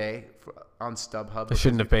 today on StubHub, I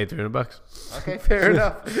shouldn't have paid $300. Okay, fair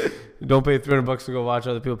enough. Don't pay $300 to go watch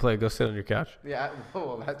other people play. Go sit on your couch. Yeah,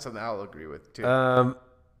 well, that's something I'll agree with too.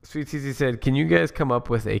 Sweet TZ said, can you guys come up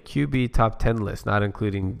with a QB top 10 list, not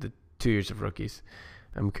including the 2 years of rookies?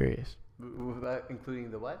 I'm curious. Without including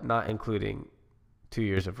the what? Not including 2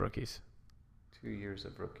 years of rookies. 2 years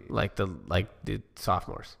of rookies. Like the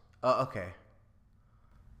sophomores. Oh, okay.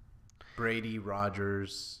 Brady,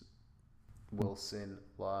 Rodgers, Wilson,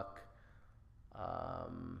 Luck,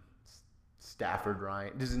 Stafford,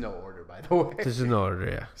 Ryan. This is no order, by the way. This is no order,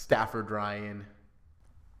 yeah. Stafford, Ryan.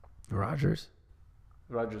 Rodgers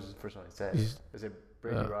is the first one I said. I said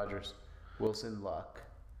Brady, Rodgers, Wilson, Luck,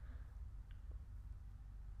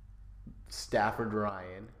 Stafford,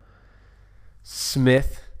 Ryan,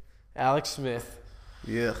 Smith, Alex Smith.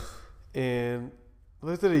 Yuck. And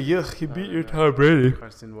look at a yuck. He beat your Tom Brady.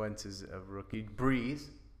 Carson Wentz is a rookie. Breeze.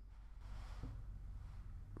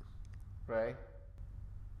 Right?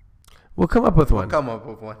 We'll come up with one.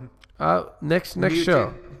 Next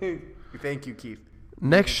show. Thank you, Keith.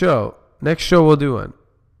 Next show we'll do one.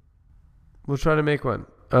 We'll try to make one.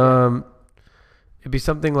 It'd be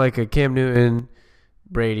something like a Cam Newton,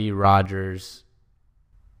 Brady, Rodgers,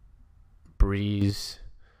 Breeze,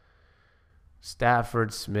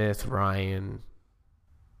 Stafford, Smith, Ryan,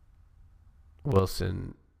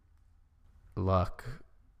 Wilson, Luck.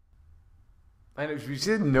 I know you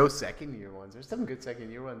said no second-year ones. There's some good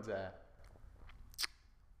second-year ones.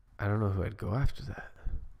 I don't know who I'd go after that.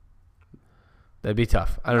 That'd be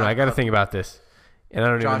tough. I don't know. I got to think about this. And I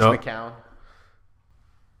don't even know. Josh McCown.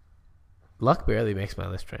 Luck barely makes my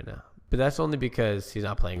list right now. But that's only because he's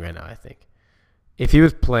not playing right now, I think. If he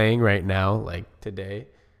was playing right now, like today,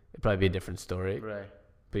 it'd probably be a different story. Right.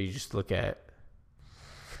 But you just look at,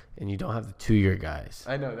 and you don't have the 2-year guys.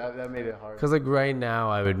 I know. That made it hard. Because like right now,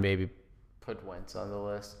 I would maybe Put Wentz on the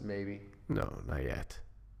list, maybe. No, not yet.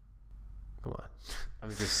 Come on. I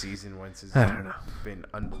mean, this season, Wentz has I don't know. been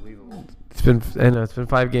unbelievable. It's been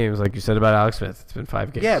 5 games, like you said about Alex Smith. It's been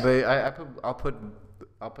 5 games. Yeah, but I'll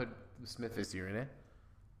put Smith this year in it.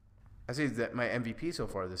 I say that my MVP so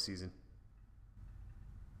far this season.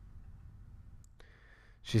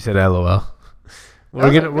 She said, "LOL."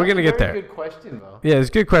 We're gonna get there. Good question, though. Yeah, it's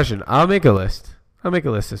a good question. I'll make a list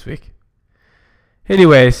this week.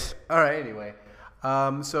 Anyways. All right. Anyway,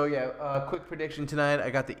 quick prediction tonight. I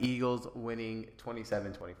got the Eagles winning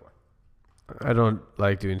 27-24. I don't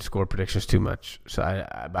like doing score predictions too much, so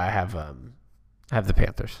I have the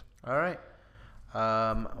Panthers. All right.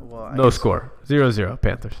 No score. 0-0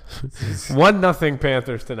 Panthers. 1-0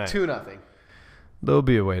 Panthers tonight. 2-0. There'll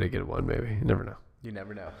be a way to get one, maybe. You never know. You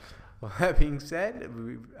never know. Well, that being said,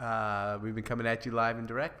 we've been coming at you live and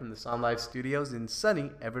direct from the Sound Live studios in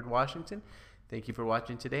sunny Everett, Washington. Thank you for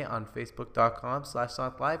watching today on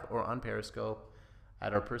Facebook.com/SoundLive or on Periscope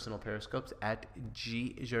at our personal Periscopes at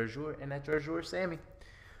Jarjour and at Jarjour Sammy.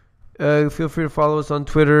 Feel free to follow us on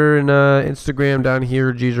Twitter and Instagram down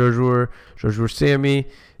here, Jarjour Sammy.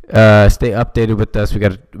 Stay updated with us.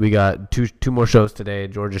 We got two more shows today.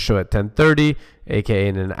 George's show at 10:30, aka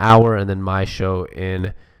in an hour, and then my show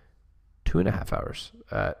in 2.5 hours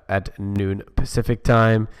at noon Pacific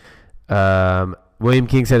time. William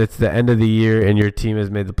King said it's the end of the year and your team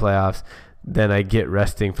has made the playoffs. Then I get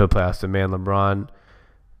resting for the playoffs. So, man, LeBron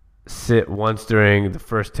sit once during the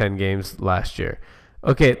first 10 games last year.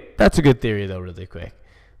 Okay, that's a good theory, though, really quick.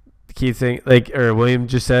 The key thing, William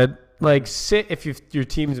just said, sit if your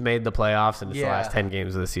team's made the playoffs and it's the last 10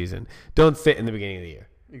 games of the season. Don't sit in the beginning of the year.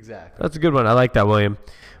 Exactly. That's a good one. I like that, William.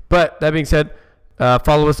 But that being said,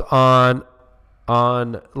 follow us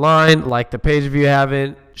online, like the page if you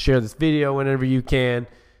haven't, share this video whenever you can,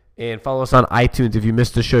 and follow us on iTunes. If you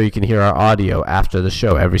missed the show, you can hear our audio after the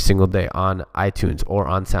show every single day on iTunes or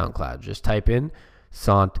on SoundCloud. Just type in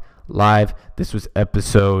Sant Live. This was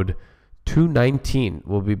episode 219.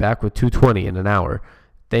 We'll be back with 220 in an hour.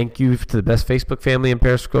 Thank you to the best Facebook family and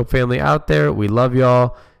Periscope family out there. We love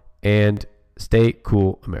y'all, and stay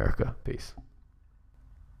cool, America. Peace.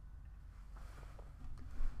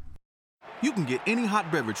 You can get any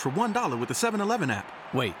hot beverage for $1 with the 7-Eleven app.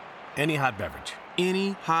 Wait, any hot beverage?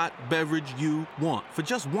 Any hot beverage you want for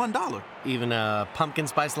just $1. Even a pumpkin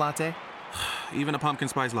spice latte? Even a pumpkin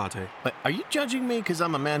spice latte. But are you judging me because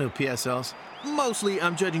I'm a man who PSLs? Mostly,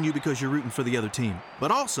 I'm judging you because you're rooting for the other team. But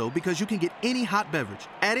also because you can get any hot beverage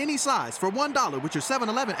at any size for $1 with your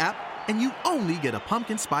 7-Eleven app, and you only get a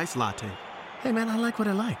pumpkin spice latte. Hey, man, I like what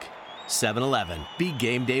I like. 7-Eleven. Be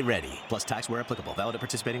game day ready. Plus tax where applicable. Valid at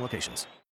participating locations.